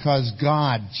 Why? Because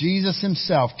God, Jesus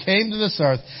Himself, came to this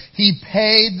earth. He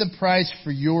paid the price for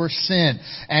your sin.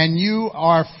 And you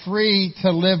are free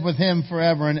to live with Him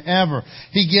forever and ever.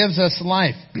 He gives us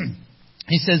life.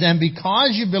 He says, and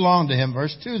because you belong to Him,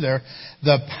 verse 2 there,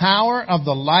 the power of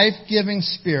the life-giving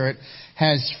Spirit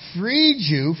has freed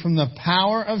you from the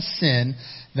power of sin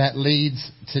that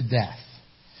leads to death.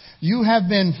 You have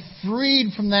been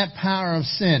freed from that power of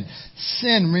sin.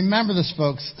 Sin, remember this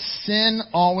folks, sin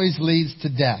always leads to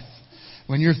death.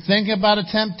 When you're thinking about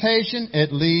a temptation,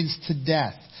 it leads to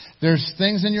death. There's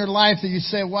things in your life that you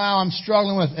say, wow, I'm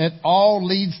struggling with. It all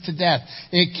leads to death.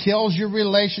 It kills your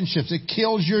relationships. It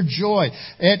kills your joy.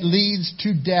 It leads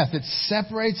to death. It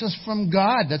separates us from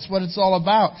God. That's what it's all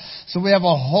about. So we have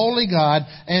a holy God,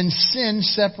 and sin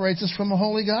separates us from a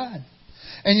holy God.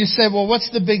 And you say, well,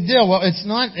 what's the big deal? Well, it's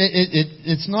not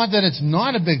that it's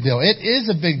not a big deal. It is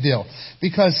a big deal.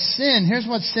 Because sin, here's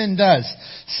what sin does.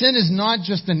 Sin is not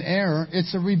just an error,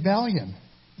 it's a rebellion.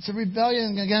 It's a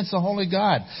rebellion against the holy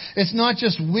God. It's not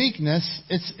just weakness,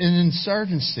 it's an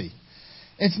insurgency.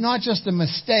 It's not just a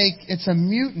mistake, it's a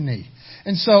mutiny.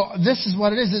 And so this is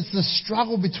what it is. It's the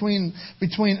struggle between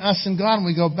us and God. And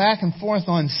we go back and forth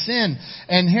on sin.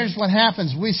 And here's what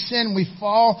happens. We sin, we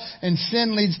fall, and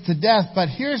sin leads to death. But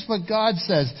here's what God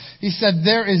says. He said,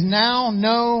 there is now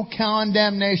no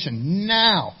condemnation.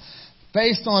 Now.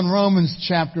 Based on Romans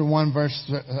chapter 1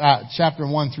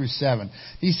 through 7.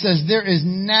 He says, there is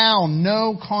now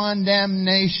no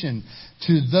condemnation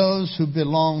to those who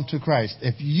belong to Christ.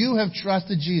 If you have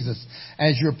trusted Jesus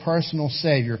as your personal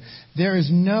Savior, there is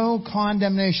no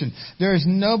condemnation. There is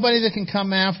nobody that can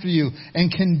come after you and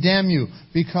condemn you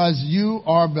because you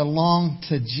belong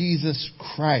to Jesus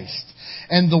Christ.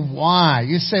 And the why.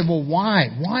 You say, well, why?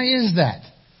 Why is that?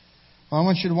 Well, I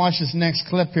want you to watch this next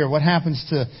clip here. What happens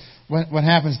to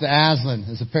Aslan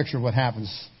is a picture of what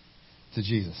happens to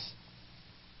Jesus.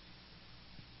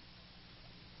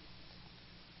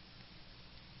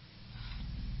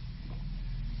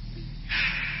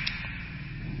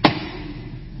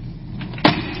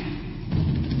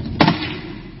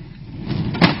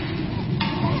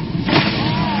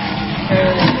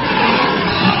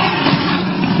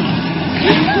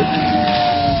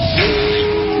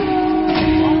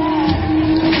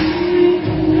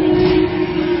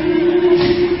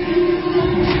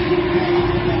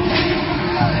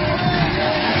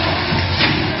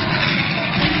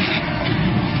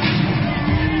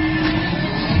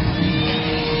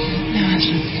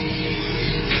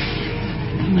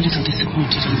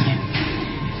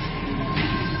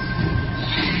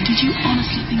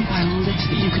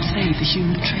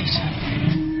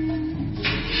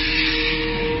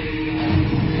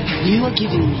 You are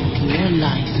giving me your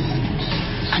life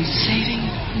and saving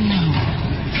no one.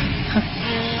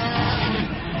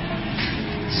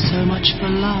 So much for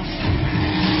love.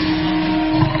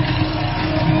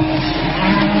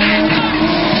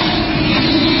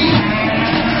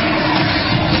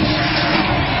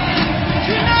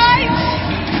 Tonight,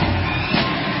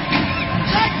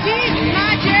 the deep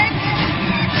magic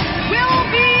will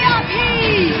be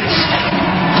appeased.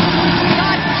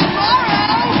 But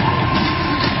tomorrow,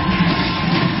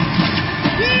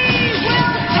 we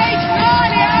will take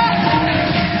Narnia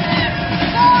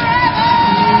forever.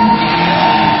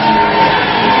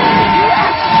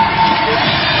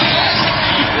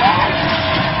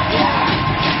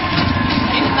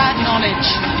 In that knowledge,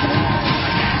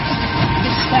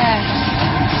 despair.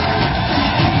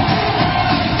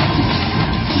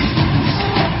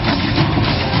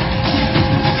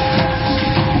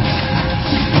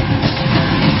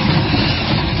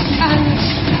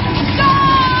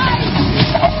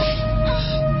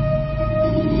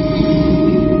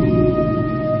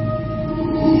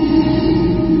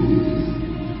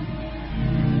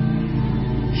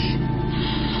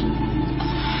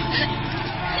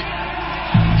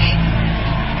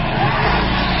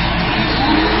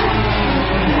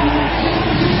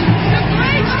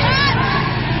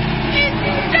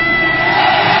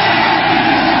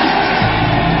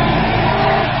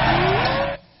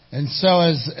 So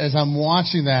as I'm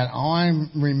watching that, all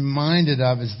I'm reminded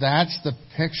of is that's the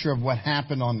picture of what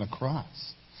happened on the cross.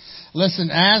 Listen,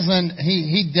 Aslan,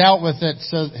 he dealt with it,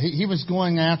 so he was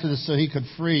going after this so he could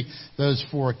free those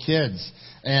 4 kids.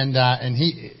 And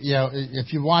he,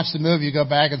 if you watch the movie, you go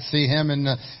back and see him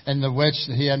and the witch.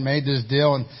 He had made this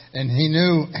deal, and he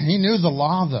knew the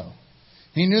law though.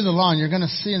 He knew the law, and you're going to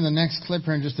see in the next clip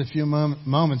here in just a few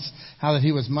moments how that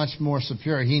he was much more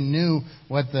superior. He knew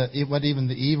what even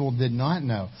the evil did not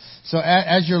know. So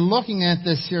as you're looking at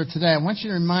this here today, I want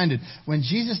you to be reminded, when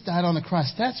Jesus died on the cross,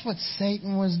 that's what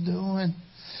Satan was doing.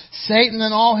 Satan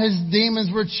and all his demons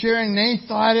were cheering. They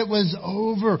thought it was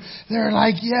over. They're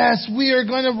like, yes, we are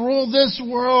going to rule this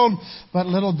world. But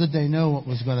little did they know what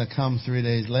was going to come 3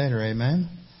 days later. Amen?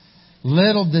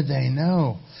 Little did they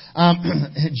know.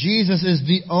 Jesus is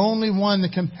the only one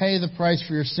that can pay the price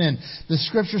for your sin. The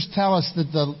scriptures tell us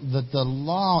that the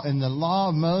law and the law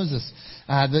of Moses,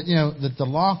 that the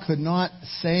law could not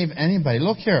save anybody.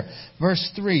 Look here,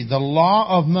 verse 3. The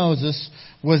law of Moses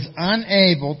was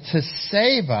unable to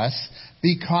save us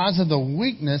because of the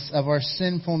weakness of our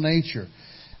sinful nature.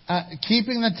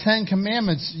 Keeping the 10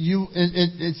 Commandments,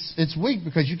 it's weak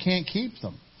because you can't keep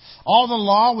them. All the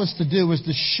law was to do was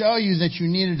to show you that you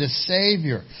needed a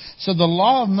Savior. So the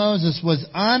law of Moses was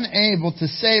unable to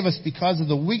save us because of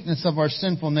the weakness of our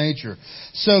sinful nature.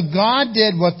 So God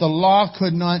did what the law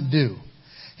could not do.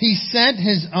 He sent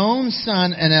His own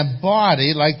Son in a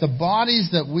body like the bodies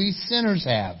that we sinners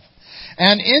have.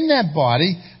 And in that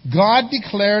body, God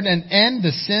declared an end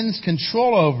to sin's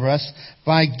control over us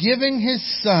by giving His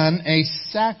Son a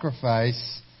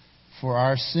sacrifice for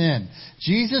our sin.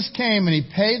 Jesus came and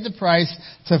He paid the price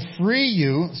to free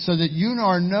you so that you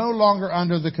are no longer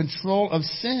under the control of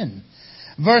sin.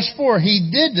 Verse 4, He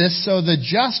did this so the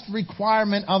just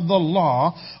requirement of the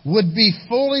law would be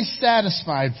fully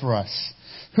satisfied for us,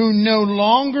 who no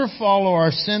longer follow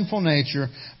our sinful nature,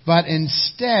 but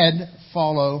instead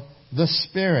follow the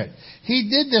Spirit. He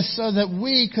did this so that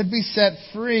we could be set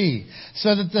free,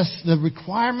 so that the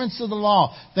requirements of the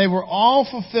law, they were all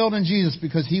fulfilled in Jesus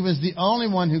because He was the only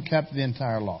one who kept the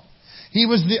entire law. He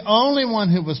was the only one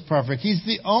who was perfect. He's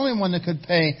the only one that could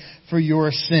pay for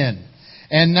your sin.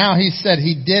 And now He said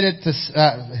He did it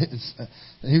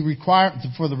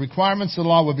for the requirements of the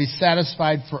law would be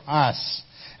satisfied for us.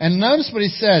 And notice what He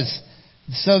says,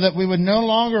 so that we would no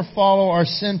longer follow our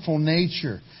sinful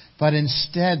nature, but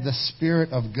instead the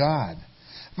Spirit of God.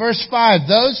 Verse 5,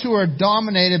 those who are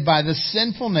dominated by the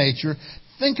sinful nature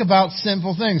think about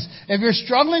sinful things. If you're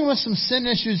struggling with some sin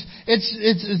issues,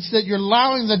 it's that you're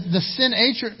allowing the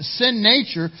sin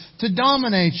nature to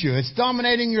dominate you. It's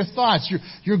dominating your thoughts.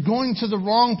 You're going to the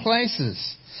wrong places.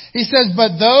 He says,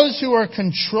 but those who are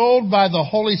controlled by the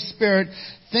Holy Spirit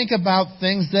think about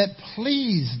things that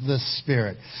please the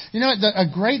Spirit. You know, a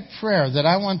great prayer that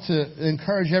I want to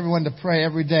encourage everyone to pray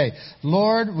every day.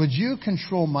 Lord, would you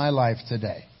control my life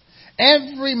today?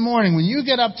 Every morning, when you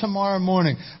get up tomorrow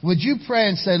morning, would you pray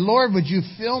and say, Lord, would you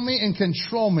fill me and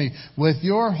control me with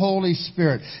your Holy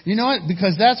Spirit? You know what?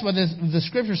 Because that's what the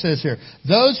Scripture says here.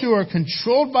 Those who are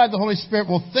controlled by the Holy Spirit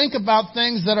will think about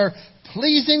things that are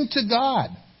pleasing to God.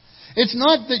 It's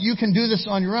not that you can do this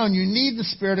on your own. You need the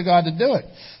Spirit of God to do it.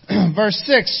 Verse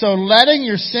 6, so letting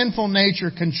your sinful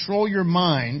nature control your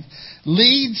mind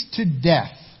leads to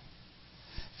death.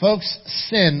 Folks,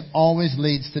 sin always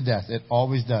leads to death. It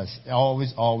always does.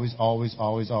 Always, always, always,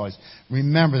 always, always.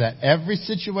 Remember that. Every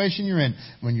situation you're in,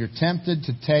 when you're tempted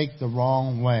to take the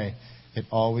wrong way, it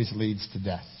always leads to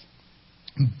death.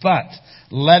 But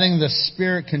letting the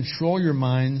Spirit control your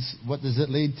minds, what does it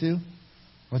lead to?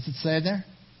 What's it say there?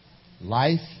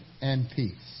 Life and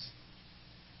peace.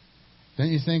 Don't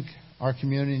you think our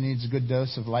community needs a good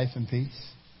dose of life and peace?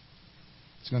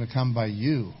 It's going to come by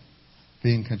you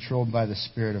being controlled by the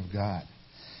Spirit of God.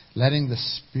 Letting the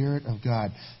Spirit of God.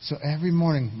 So every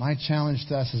morning, my challenge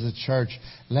to us as a church,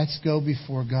 let's go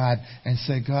before God and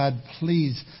say, God,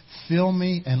 please fill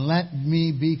me and let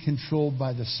me be controlled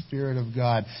by the Spirit of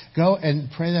God. Go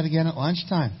and pray that again at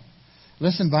lunchtime.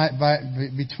 Listen,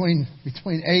 between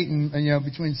 8 and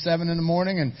between 7 in the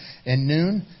morning and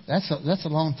noon, that's a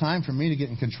long time for me to get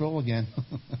in control again.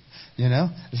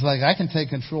 It's like I can take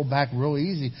control back real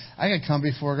easy. I can come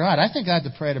before God. I think I have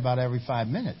to pray it about every 5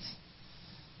 minutes.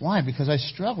 Why? Because I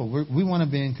struggle. We want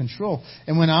to be in control,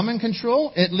 and when I'm in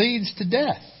control, it leads to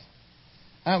death.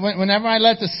 Whenever I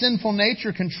let the sinful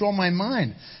nature control my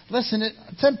mind, listen,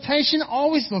 temptation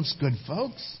always looks good,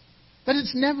 folks, but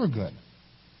it's never good.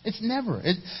 It's never.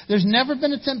 There's never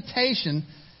been a temptation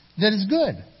that is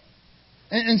good.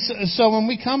 And so when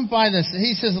we come by this,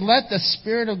 He says, let the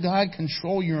Spirit of God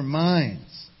control your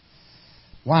minds.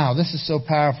 Wow, this is so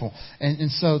powerful.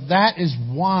 And so that is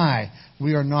why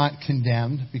we are not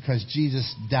condemned, because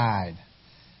Jesus died.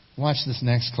 Watch this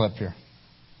next clip here.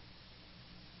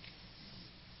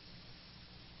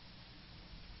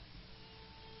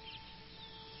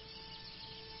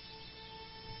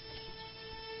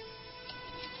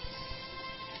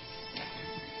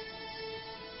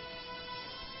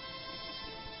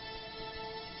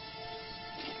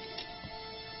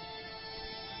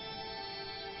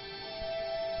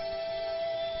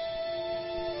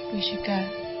 We should go.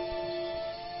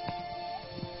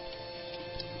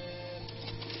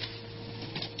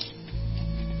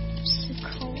 So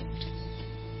cold.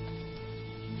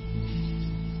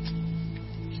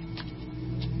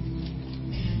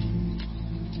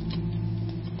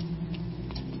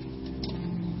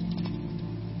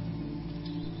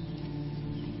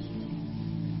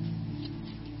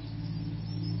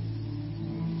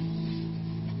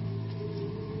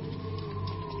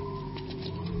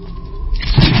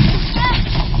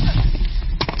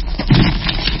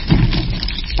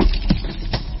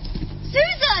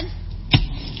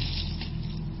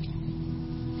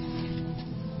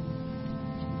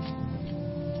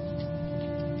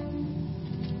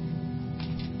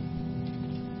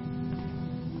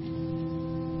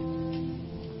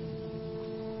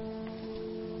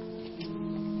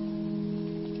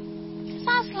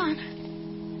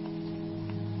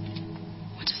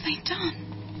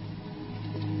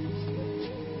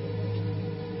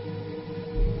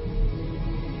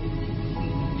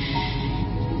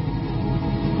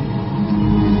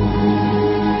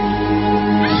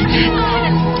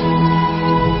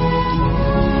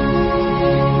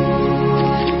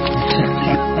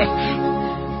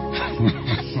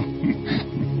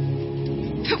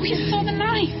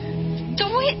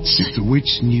 rights. If the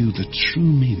witch knew the true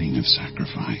meaning of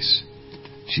sacrifice,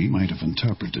 she might have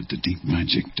interpreted the deep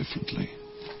magic differently.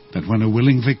 That when a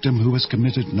willing victim who has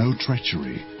committed no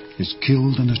treachery is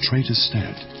killed in a traitor's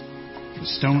stead, the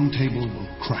stone table will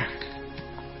crack,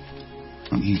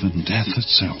 and even death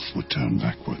itself would turn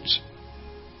backwards.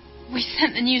 We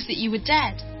sent the news that you were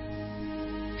dead.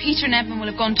 Peter and Edmund will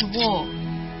have gone to war.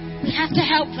 We have to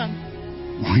help them.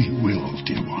 We will,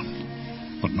 dear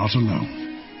one, but not alone.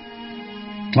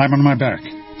 Climb on my back.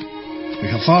 We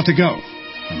have far to go,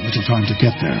 and little time to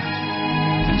get there,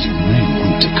 and you may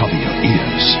want to cover your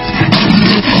ears.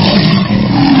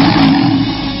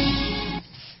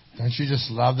 Don't you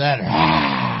just love that?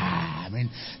 I mean,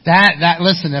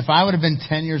 listen, if I would have been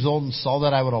 10 years old and saw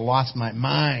that, I would have lost my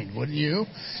mind, wouldn't you?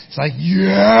 It's like,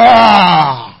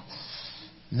 yeah!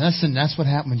 Listen, that's what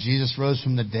happened when Jesus rose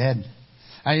from the dead.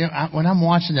 When I'm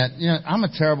watching that, I'm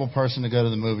a terrible person to go to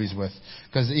the movies with,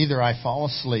 because either I fall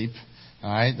asleep, all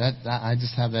right, I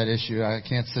just have that issue. I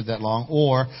can't sit that long,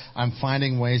 or I'm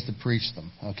finding ways to preach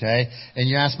them, okay? And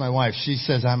you ask my wife, she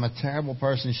says I'm a terrible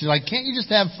person. She's like, can't you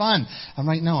just have fun? I'm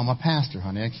like, no, I'm a pastor,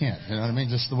 honey. I can't. You know what I mean?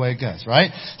 Just the way it goes,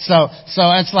 right? So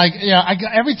it's like,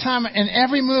 every time, in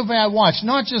every movie I watch,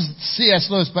 not just C.S.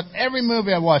 Lewis, but every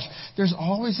movie I watch, there's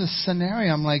always a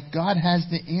scenario. I'm like, God has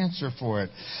the answer for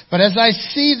it. But as I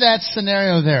see that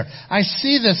scenario there, I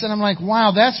see this, and I'm like,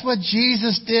 wow, that's what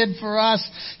Jesus did for us.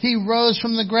 He rose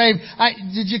from the grave.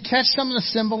 Did you catch some of the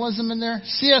symbolism in there?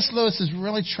 C.S. Lewis is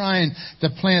really trying to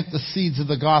plant the seeds of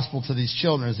the gospel to these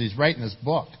children as he's writing this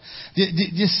book. Did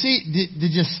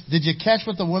you catch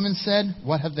what the woman said?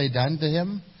 What have they done to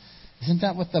him? Isn't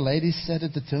that what the ladies said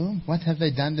at the tomb? What have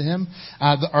they done to him?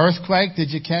 The earthquake.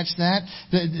 Did you catch that?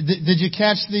 Did you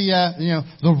catch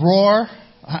the roar?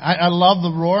 I love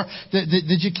the roar.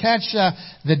 Did you catch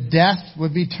the death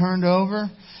would be turned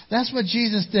over? That's what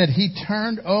Jesus did. He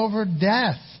turned over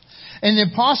death. And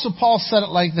the Apostle Paul said it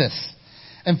like this.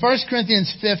 In 1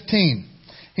 Corinthians 15,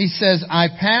 he says, I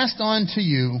passed on to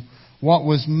you what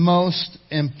was most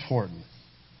important.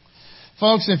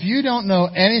 Folks, if you don't know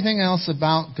anything else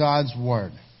about God's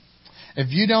Word, if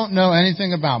you don't know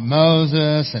anything about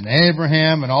Moses and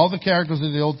Abraham and all the characters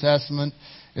of the Old Testament,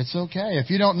 it's okay. If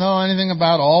you don't know anything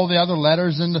about all the other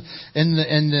letters in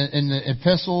the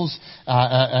epistles,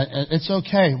 it's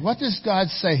okay. What does God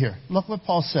say here? Look what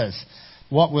Paul says.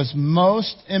 What was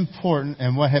most important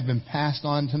and what had been passed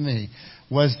on to me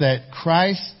was that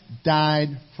Christ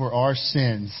died for our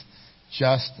sins,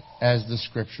 just as the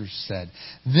Scriptures said.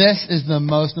 This is the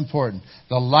most important.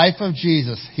 The life of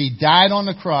Jesus. He died on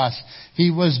the cross.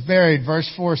 He was buried. Verse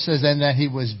 4 says, and that He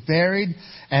was buried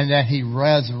and that He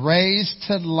was raised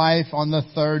to life on the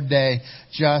third day,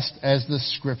 just as the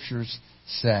Scriptures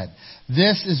said.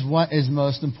 This is what is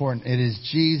most important. It is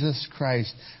Jesus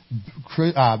Christ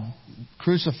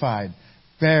crucified,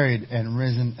 buried, and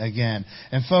risen again.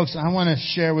 And folks, I want to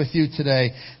share with you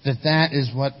today that is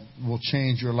what will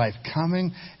change your life.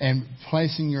 Coming and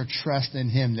placing your trust in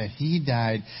Him, that He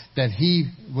died, that He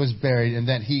was buried, and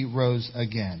that He rose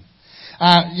again.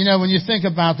 When you think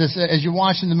about this, as you're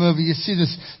watching the movie, you see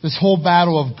this whole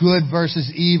battle of good versus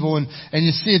evil, and you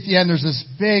see at the end there's this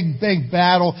big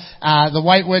battle. The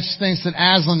White Witch thinks that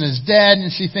Aslan is dead,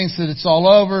 and she thinks that it's all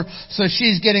over, so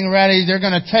she's getting ready. They're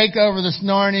going to take over this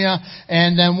Narnia,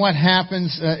 and then what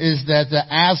happens is that the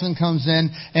Aslan comes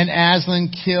in, and Aslan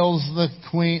kills the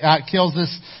queen, kills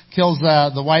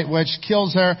the White Witch,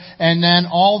 kills her, and then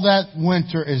all that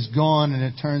winter is gone and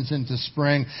it turns into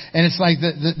spring. And it's like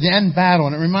the end battle.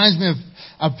 And it reminds me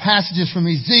of passages from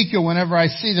Ezekiel whenever I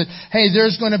see that, hey,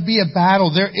 there's going to be a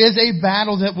battle. There is a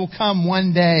battle that will come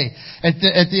one day. At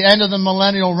the end of the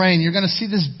millennial reign, you're going to see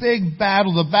this big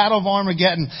battle, the Battle of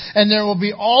Armageddon. And there will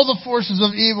be all the forces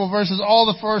of evil versus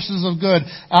all the forces of good,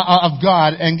 of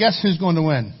God. And guess who's going to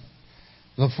win?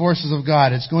 The forces of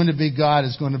God. It's going to be God.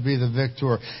 It's going to be the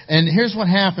victor. And here's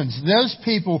what happens. Those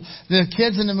people, the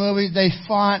kids in the movie, they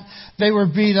fought. They were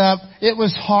beat up. It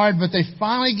was hard, but they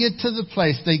finally get to the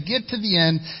place. They get to the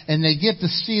end, and they get to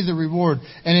see the reward.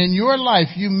 And in your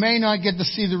life, you may not get to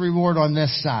see the reward on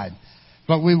this side,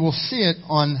 but we will see it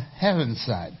on heaven's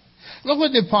side. Look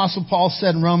what the Apostle Paul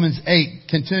said in Romans 8,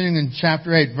 continuing in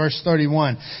chapter 8, verse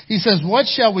 31. He says, what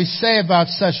shall we say about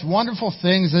such wonderful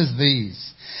things as these?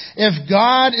 If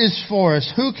God is for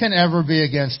us, who can ever be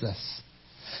against us?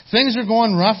 Things are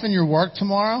going rough in your work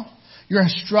tomorrow. You're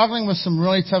struggling with some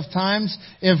really tough times.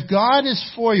 If God is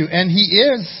for you, and He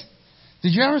is,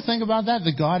 did you ever think about that?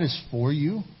 That God is for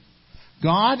you?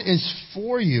 God is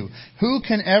for you. Who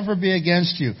can ever be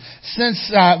against you?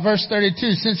 Since, verse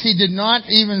 32, since He did not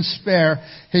even spare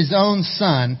His own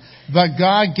Son, but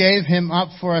God gave Him up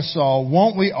for us all,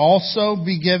 won't He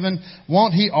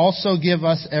also give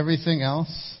us everything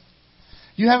else?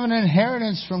 You have an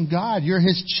inheritance from God. You're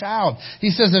His child. He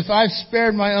says, if I've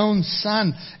spared my own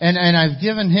Son and I've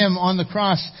given Him on the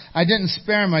cross, I didn't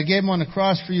spare Him, I gave Him on the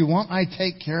cross for you, won't I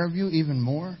take care of you even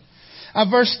more?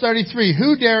 Verse 33,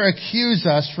 who dare accuse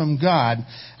us from God?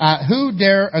 Who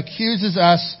dare accuses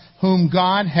us whom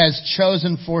God has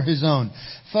chosen for His own?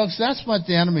 Folks, that's what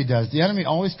the enemy does. The enemy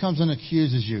always comes and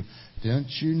accuses you. Don't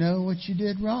you know what you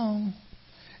did wrong?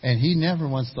 And he never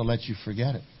wants to let you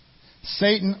forget it.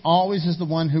 Satan always is the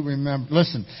one who remembers.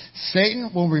 Listen,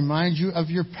 Satan will remind you of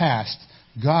your past.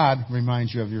 God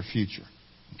reminds you of your future.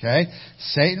 Okay?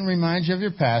 Satan reminds you of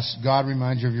your past. God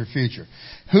reminds you of your future.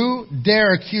 Who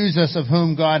dare accuse us of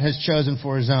whom God has chosen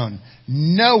for His own?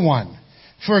 No one.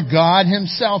 For God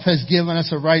Himself has given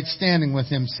us a right standing with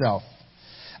Himself.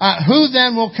 Who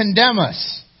then will condemn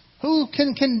us? Who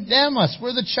can condemn us?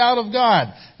 We're the child of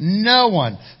God. No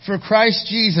one. For Christ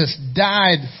Jesus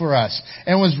died for us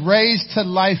and was raised to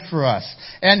life for us.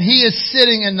 And He is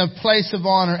sitting in the place of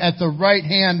honor at the right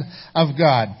hand of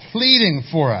God, pleading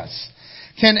for us.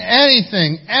 Can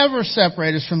anything ever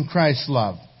separate us from Christ's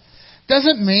love?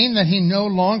 Doesn't mean that He no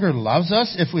longer loves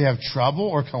us if we have trouble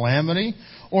or calamity,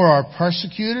 or are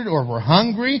persecuted, or we're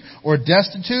hungry, or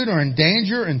destitute, or in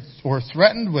danger, or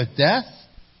threatened with death.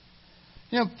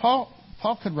 You know,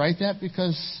 Paul could write that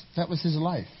because that was his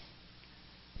life.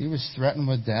 He was threatened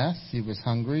with death. He was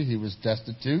hungry. He was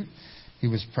destitute. He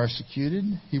was persecuted.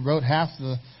 He wrote half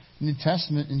the New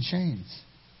Testament in chains.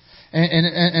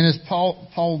 And as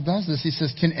Paul does this, he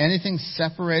says, can anything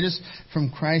separate us from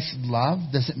Christ's love?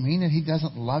 Does it mean that He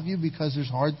doesn't love you because there's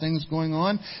hard things going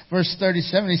on? Verse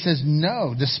 37, he says,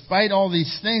 no, despite all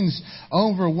these things,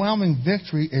 overwhelming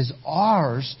victory is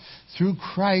ours through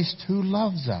Christ who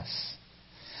loves us.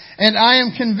 And I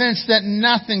am convinced that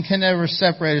nothing can ever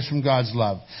separate us from God's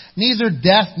love. Neither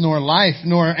death, nor life,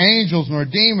 nor angels, nor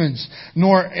demons,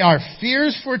 nor our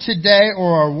fears for today,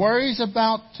 or our worries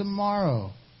about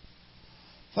tomorrow.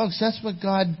 Folks, that's what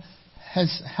God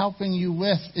has helping you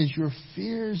with, is your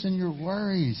fears and your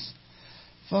worries.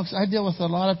 Folks, I deal with a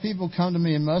lot of people come to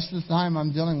me, and most of the time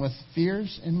I'm dealing with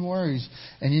fears and worries.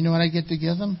 And you know what I get to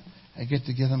give them? I get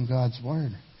to give them God's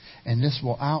Word. And this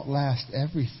will outlast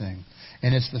everything.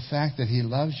 And it's the fact that He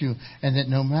loves you, and that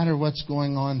no matter what's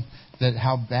going on, that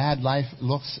how bad life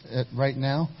looks right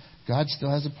now, God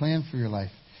still has a plan for your life.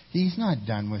 He's not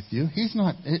done with you. It's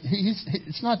not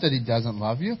that He doesn't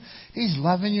love you. He's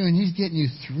loving you, and He's getting you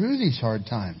through these hard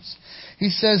times. He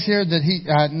says here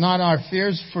that not our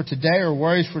fears for today or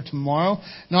worries for tomorrow,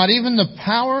 not even the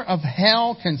power of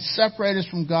hell can separate us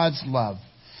from God's love.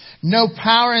 No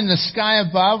power in the sky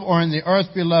above or in the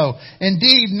earth below.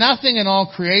 Indeed, nothing in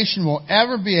all creation will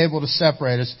ever be able to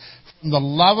separate us from the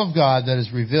love of God that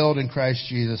is revealed in Christ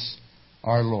Jesus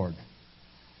our Lord.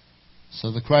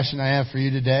 So the question I have for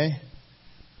you today,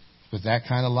 with that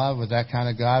kind of love, with that kind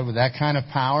of God, with that kind of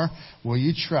power, will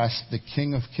you trust the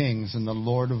King of Kings and the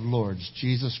Lord of Lords,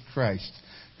 Jesus Christ,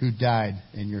 who died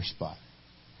in your spot?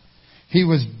 He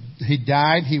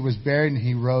died, He was buried, and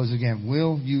He rose again.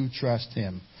 Will you trust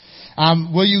Him?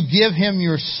 Will you give Him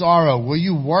your sorrow? Will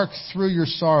you work through your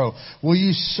sorrow? Will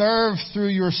you serve through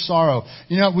your sorrow?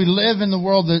 You know, we live in the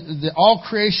world that all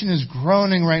creation is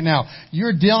groaning right now.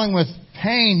 You're dealing with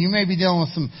pain. You may be dealing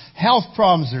with some health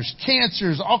problems. There's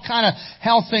cancers, all kind of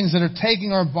health things that are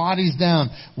taking our bodies down.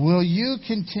 Will you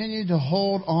continue to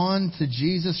hold on to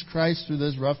Jesus Christ through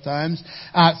those rough times?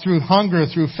 Through hunger,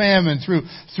 through famine, through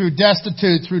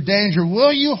destitute, through danger.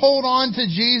 Will you hold on to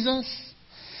Jesus?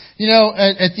 You know,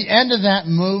 at the end of that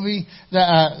movie,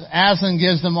 Aslan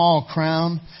gives them all a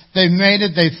crown. They've made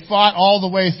it. They've fought all the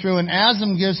way through. And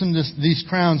Aslan gives them these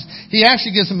crowns. He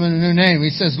actually gives them a new name. He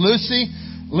says, Lucy,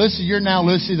 you're now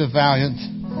Lucy the Valiant.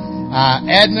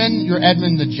 Edmund, you're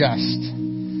Edmund the Just.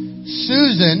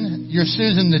 Susan, you're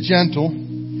Susan the Gentle.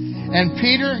 And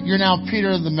Peter, you're now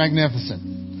Peter the Magnificent.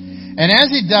 And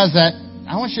as he does that,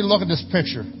 I want you to look at this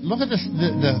picture. Look at this,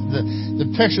 the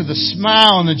picture, the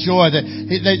smile and the joy.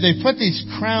 They put these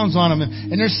crowns on them,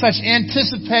 and there's such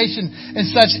anticipation and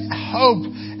such hope.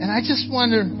 And I just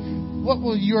wonder, what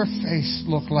will your face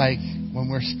look like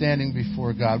when we're standing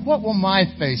before God? What will my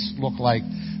face look like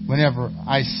whenever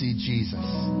I see Jesus?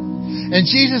 And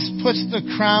Jesus puts the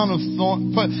crown of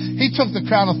He took the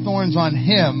crown of thorns on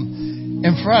Him,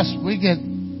 and for us, we get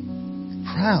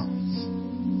crowns.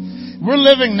 We're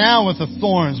living now with the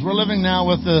thorns. We're living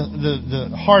now with the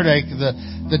heartache,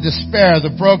 the despair, the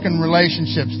broken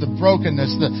relationships, the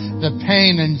brokenness, the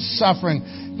pain and suffering.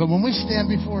 But when we stand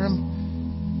before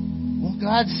Him, will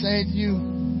God say to you,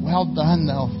 "Well done,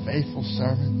 thou faithful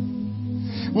servant"?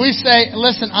 We say,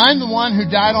 "Listen, I'm the one who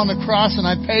died on the cross and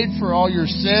I paid for all your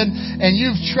sin, and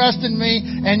you've trusted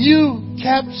me and you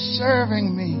kept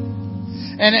serving me."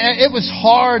 And it was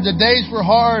hard. The days were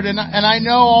hard, and I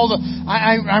know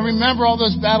I remember all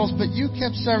those battles. But you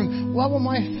kept serving. What will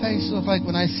my face look like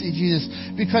when I see Jesus?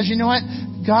 Because you know what?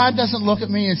 God doesn't look at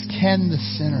me as Ken the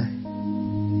sinner.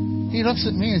 He looks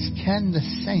at me as Ken the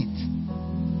saint.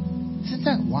 Isn't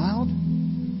that wild?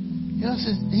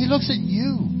 He looks at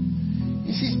you.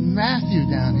 He sees Matthew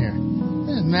down here.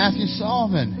 This is Matthew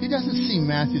Sullivan. He doesn't see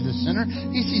Matthew the sinner.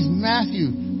 He sees Matthew,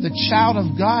 the child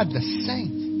of God, the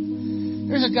saint.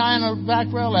 There's a guy in the back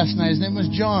row last night. His name was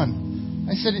John.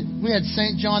 I said, we had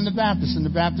St. John the Baptist in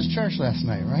the Baptist church last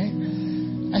night, right?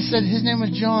 I said, his name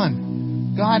was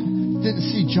John. God didn't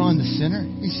see John the sinner.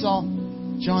 He saw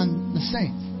John the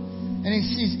saint. And He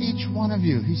sees each one of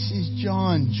you. He sees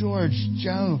John, George,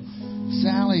 Joe,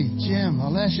 Sally, Jim,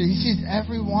 Alessia. He sees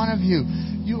every one of you.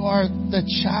 You are the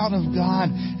child of God.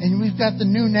 And we've got the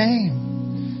new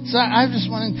name. So I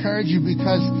just want to encourage you,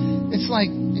 because it's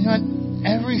like, you know what?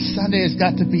 Every Sunday has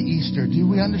got to be Easter. Do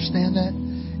we understand that?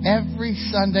 Every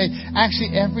Sunday,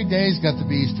 actually every day has got to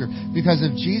be Easter. Because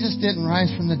if Jesus didn't rise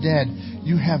from the dead,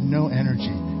 you have no energy.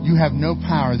 You have no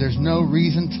power. There's no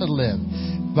reason to live.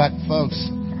 But folks,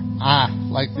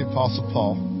 like the Apostle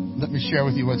Paul, let me share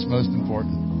with you what's most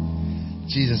important.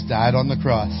 Jesus died on the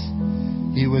cross.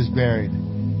 He was buried,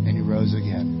 and He rose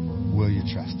again. Will you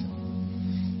trust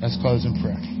Him? Let's close in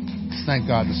prayer. Let's thank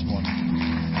God this morning.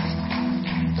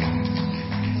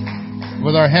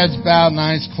 With our heads bowed and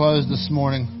eyes closed this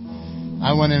morning,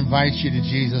 I want to invite you to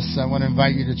Jesus. I want to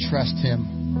invite you to trust Him.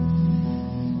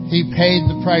 He paid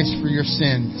the price for your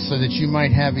sin so that you might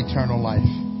have eternal life.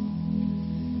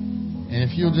 And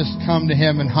if you'll just come to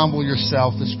Him and humble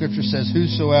yourself, the Scripture says,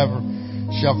 "Whosoever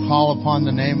shall call upon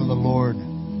the name of the Lord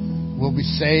will be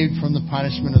saved from the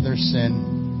punishment of their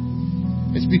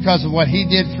sin." It's because of what He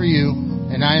did for you,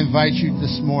 and I invite you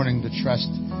this morning to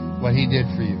trust what He did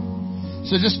for you.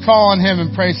 So just call on Him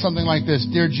and pray something like this.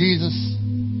 Dear Jesus,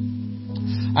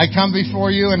 I come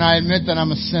before you and I admit that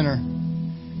I'm a sinner.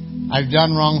 I've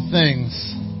done wrong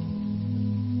things.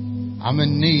 I'm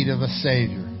in need of a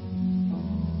Savior.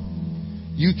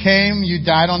 You came, you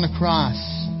died on the cross.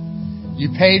 You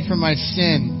paid for my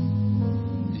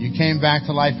sin. You came back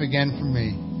to life again for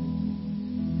me.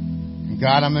 And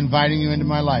God, I'm inviting you into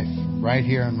my life right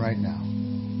here and right now.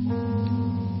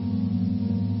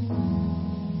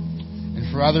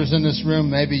 For others in this room,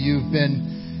 maybe you've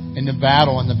been in the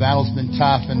battle and the battle's been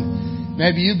tough, and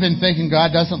maybe you've been thinking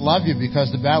God doesn't love you because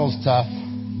the battle's tough.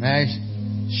 May I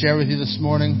share with you this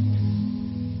morning?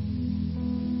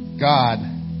 God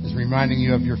is reminding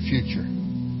you of your future.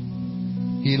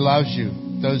 He loves you.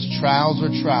 Those trials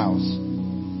are trials.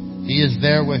 He is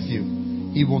there with you.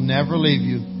 He will never leave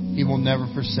you. He will never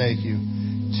forsake you.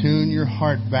 Tune your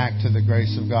heart back to the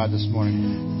grace of God this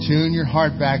morning. Tune your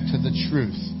heart back to the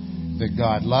truth that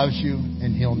God loves you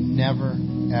and He'll never,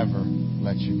 ever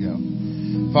let you go.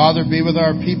 Father, be with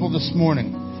our people this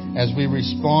morning as we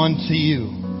respond to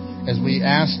you, as we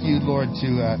ask you, Lord,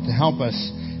 to help us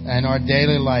in our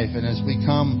daily life, and as we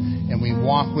come and we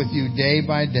walk with you day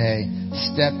by day,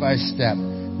 step by step,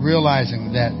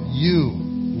 realizing that you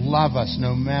love us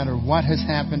no matter what has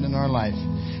happened in our life.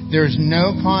 There's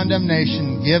no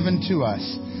condemnation given to us,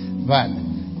 but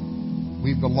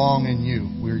we belong in you.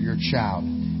 We're your child.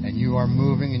 And you are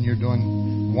moving and you're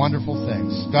doing wonderful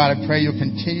things. God, I pray you'll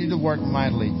continue to work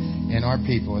mightily in our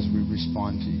people as we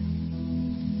respond to you.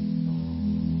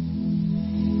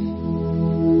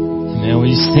 Now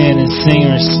we stand and sing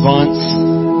in response.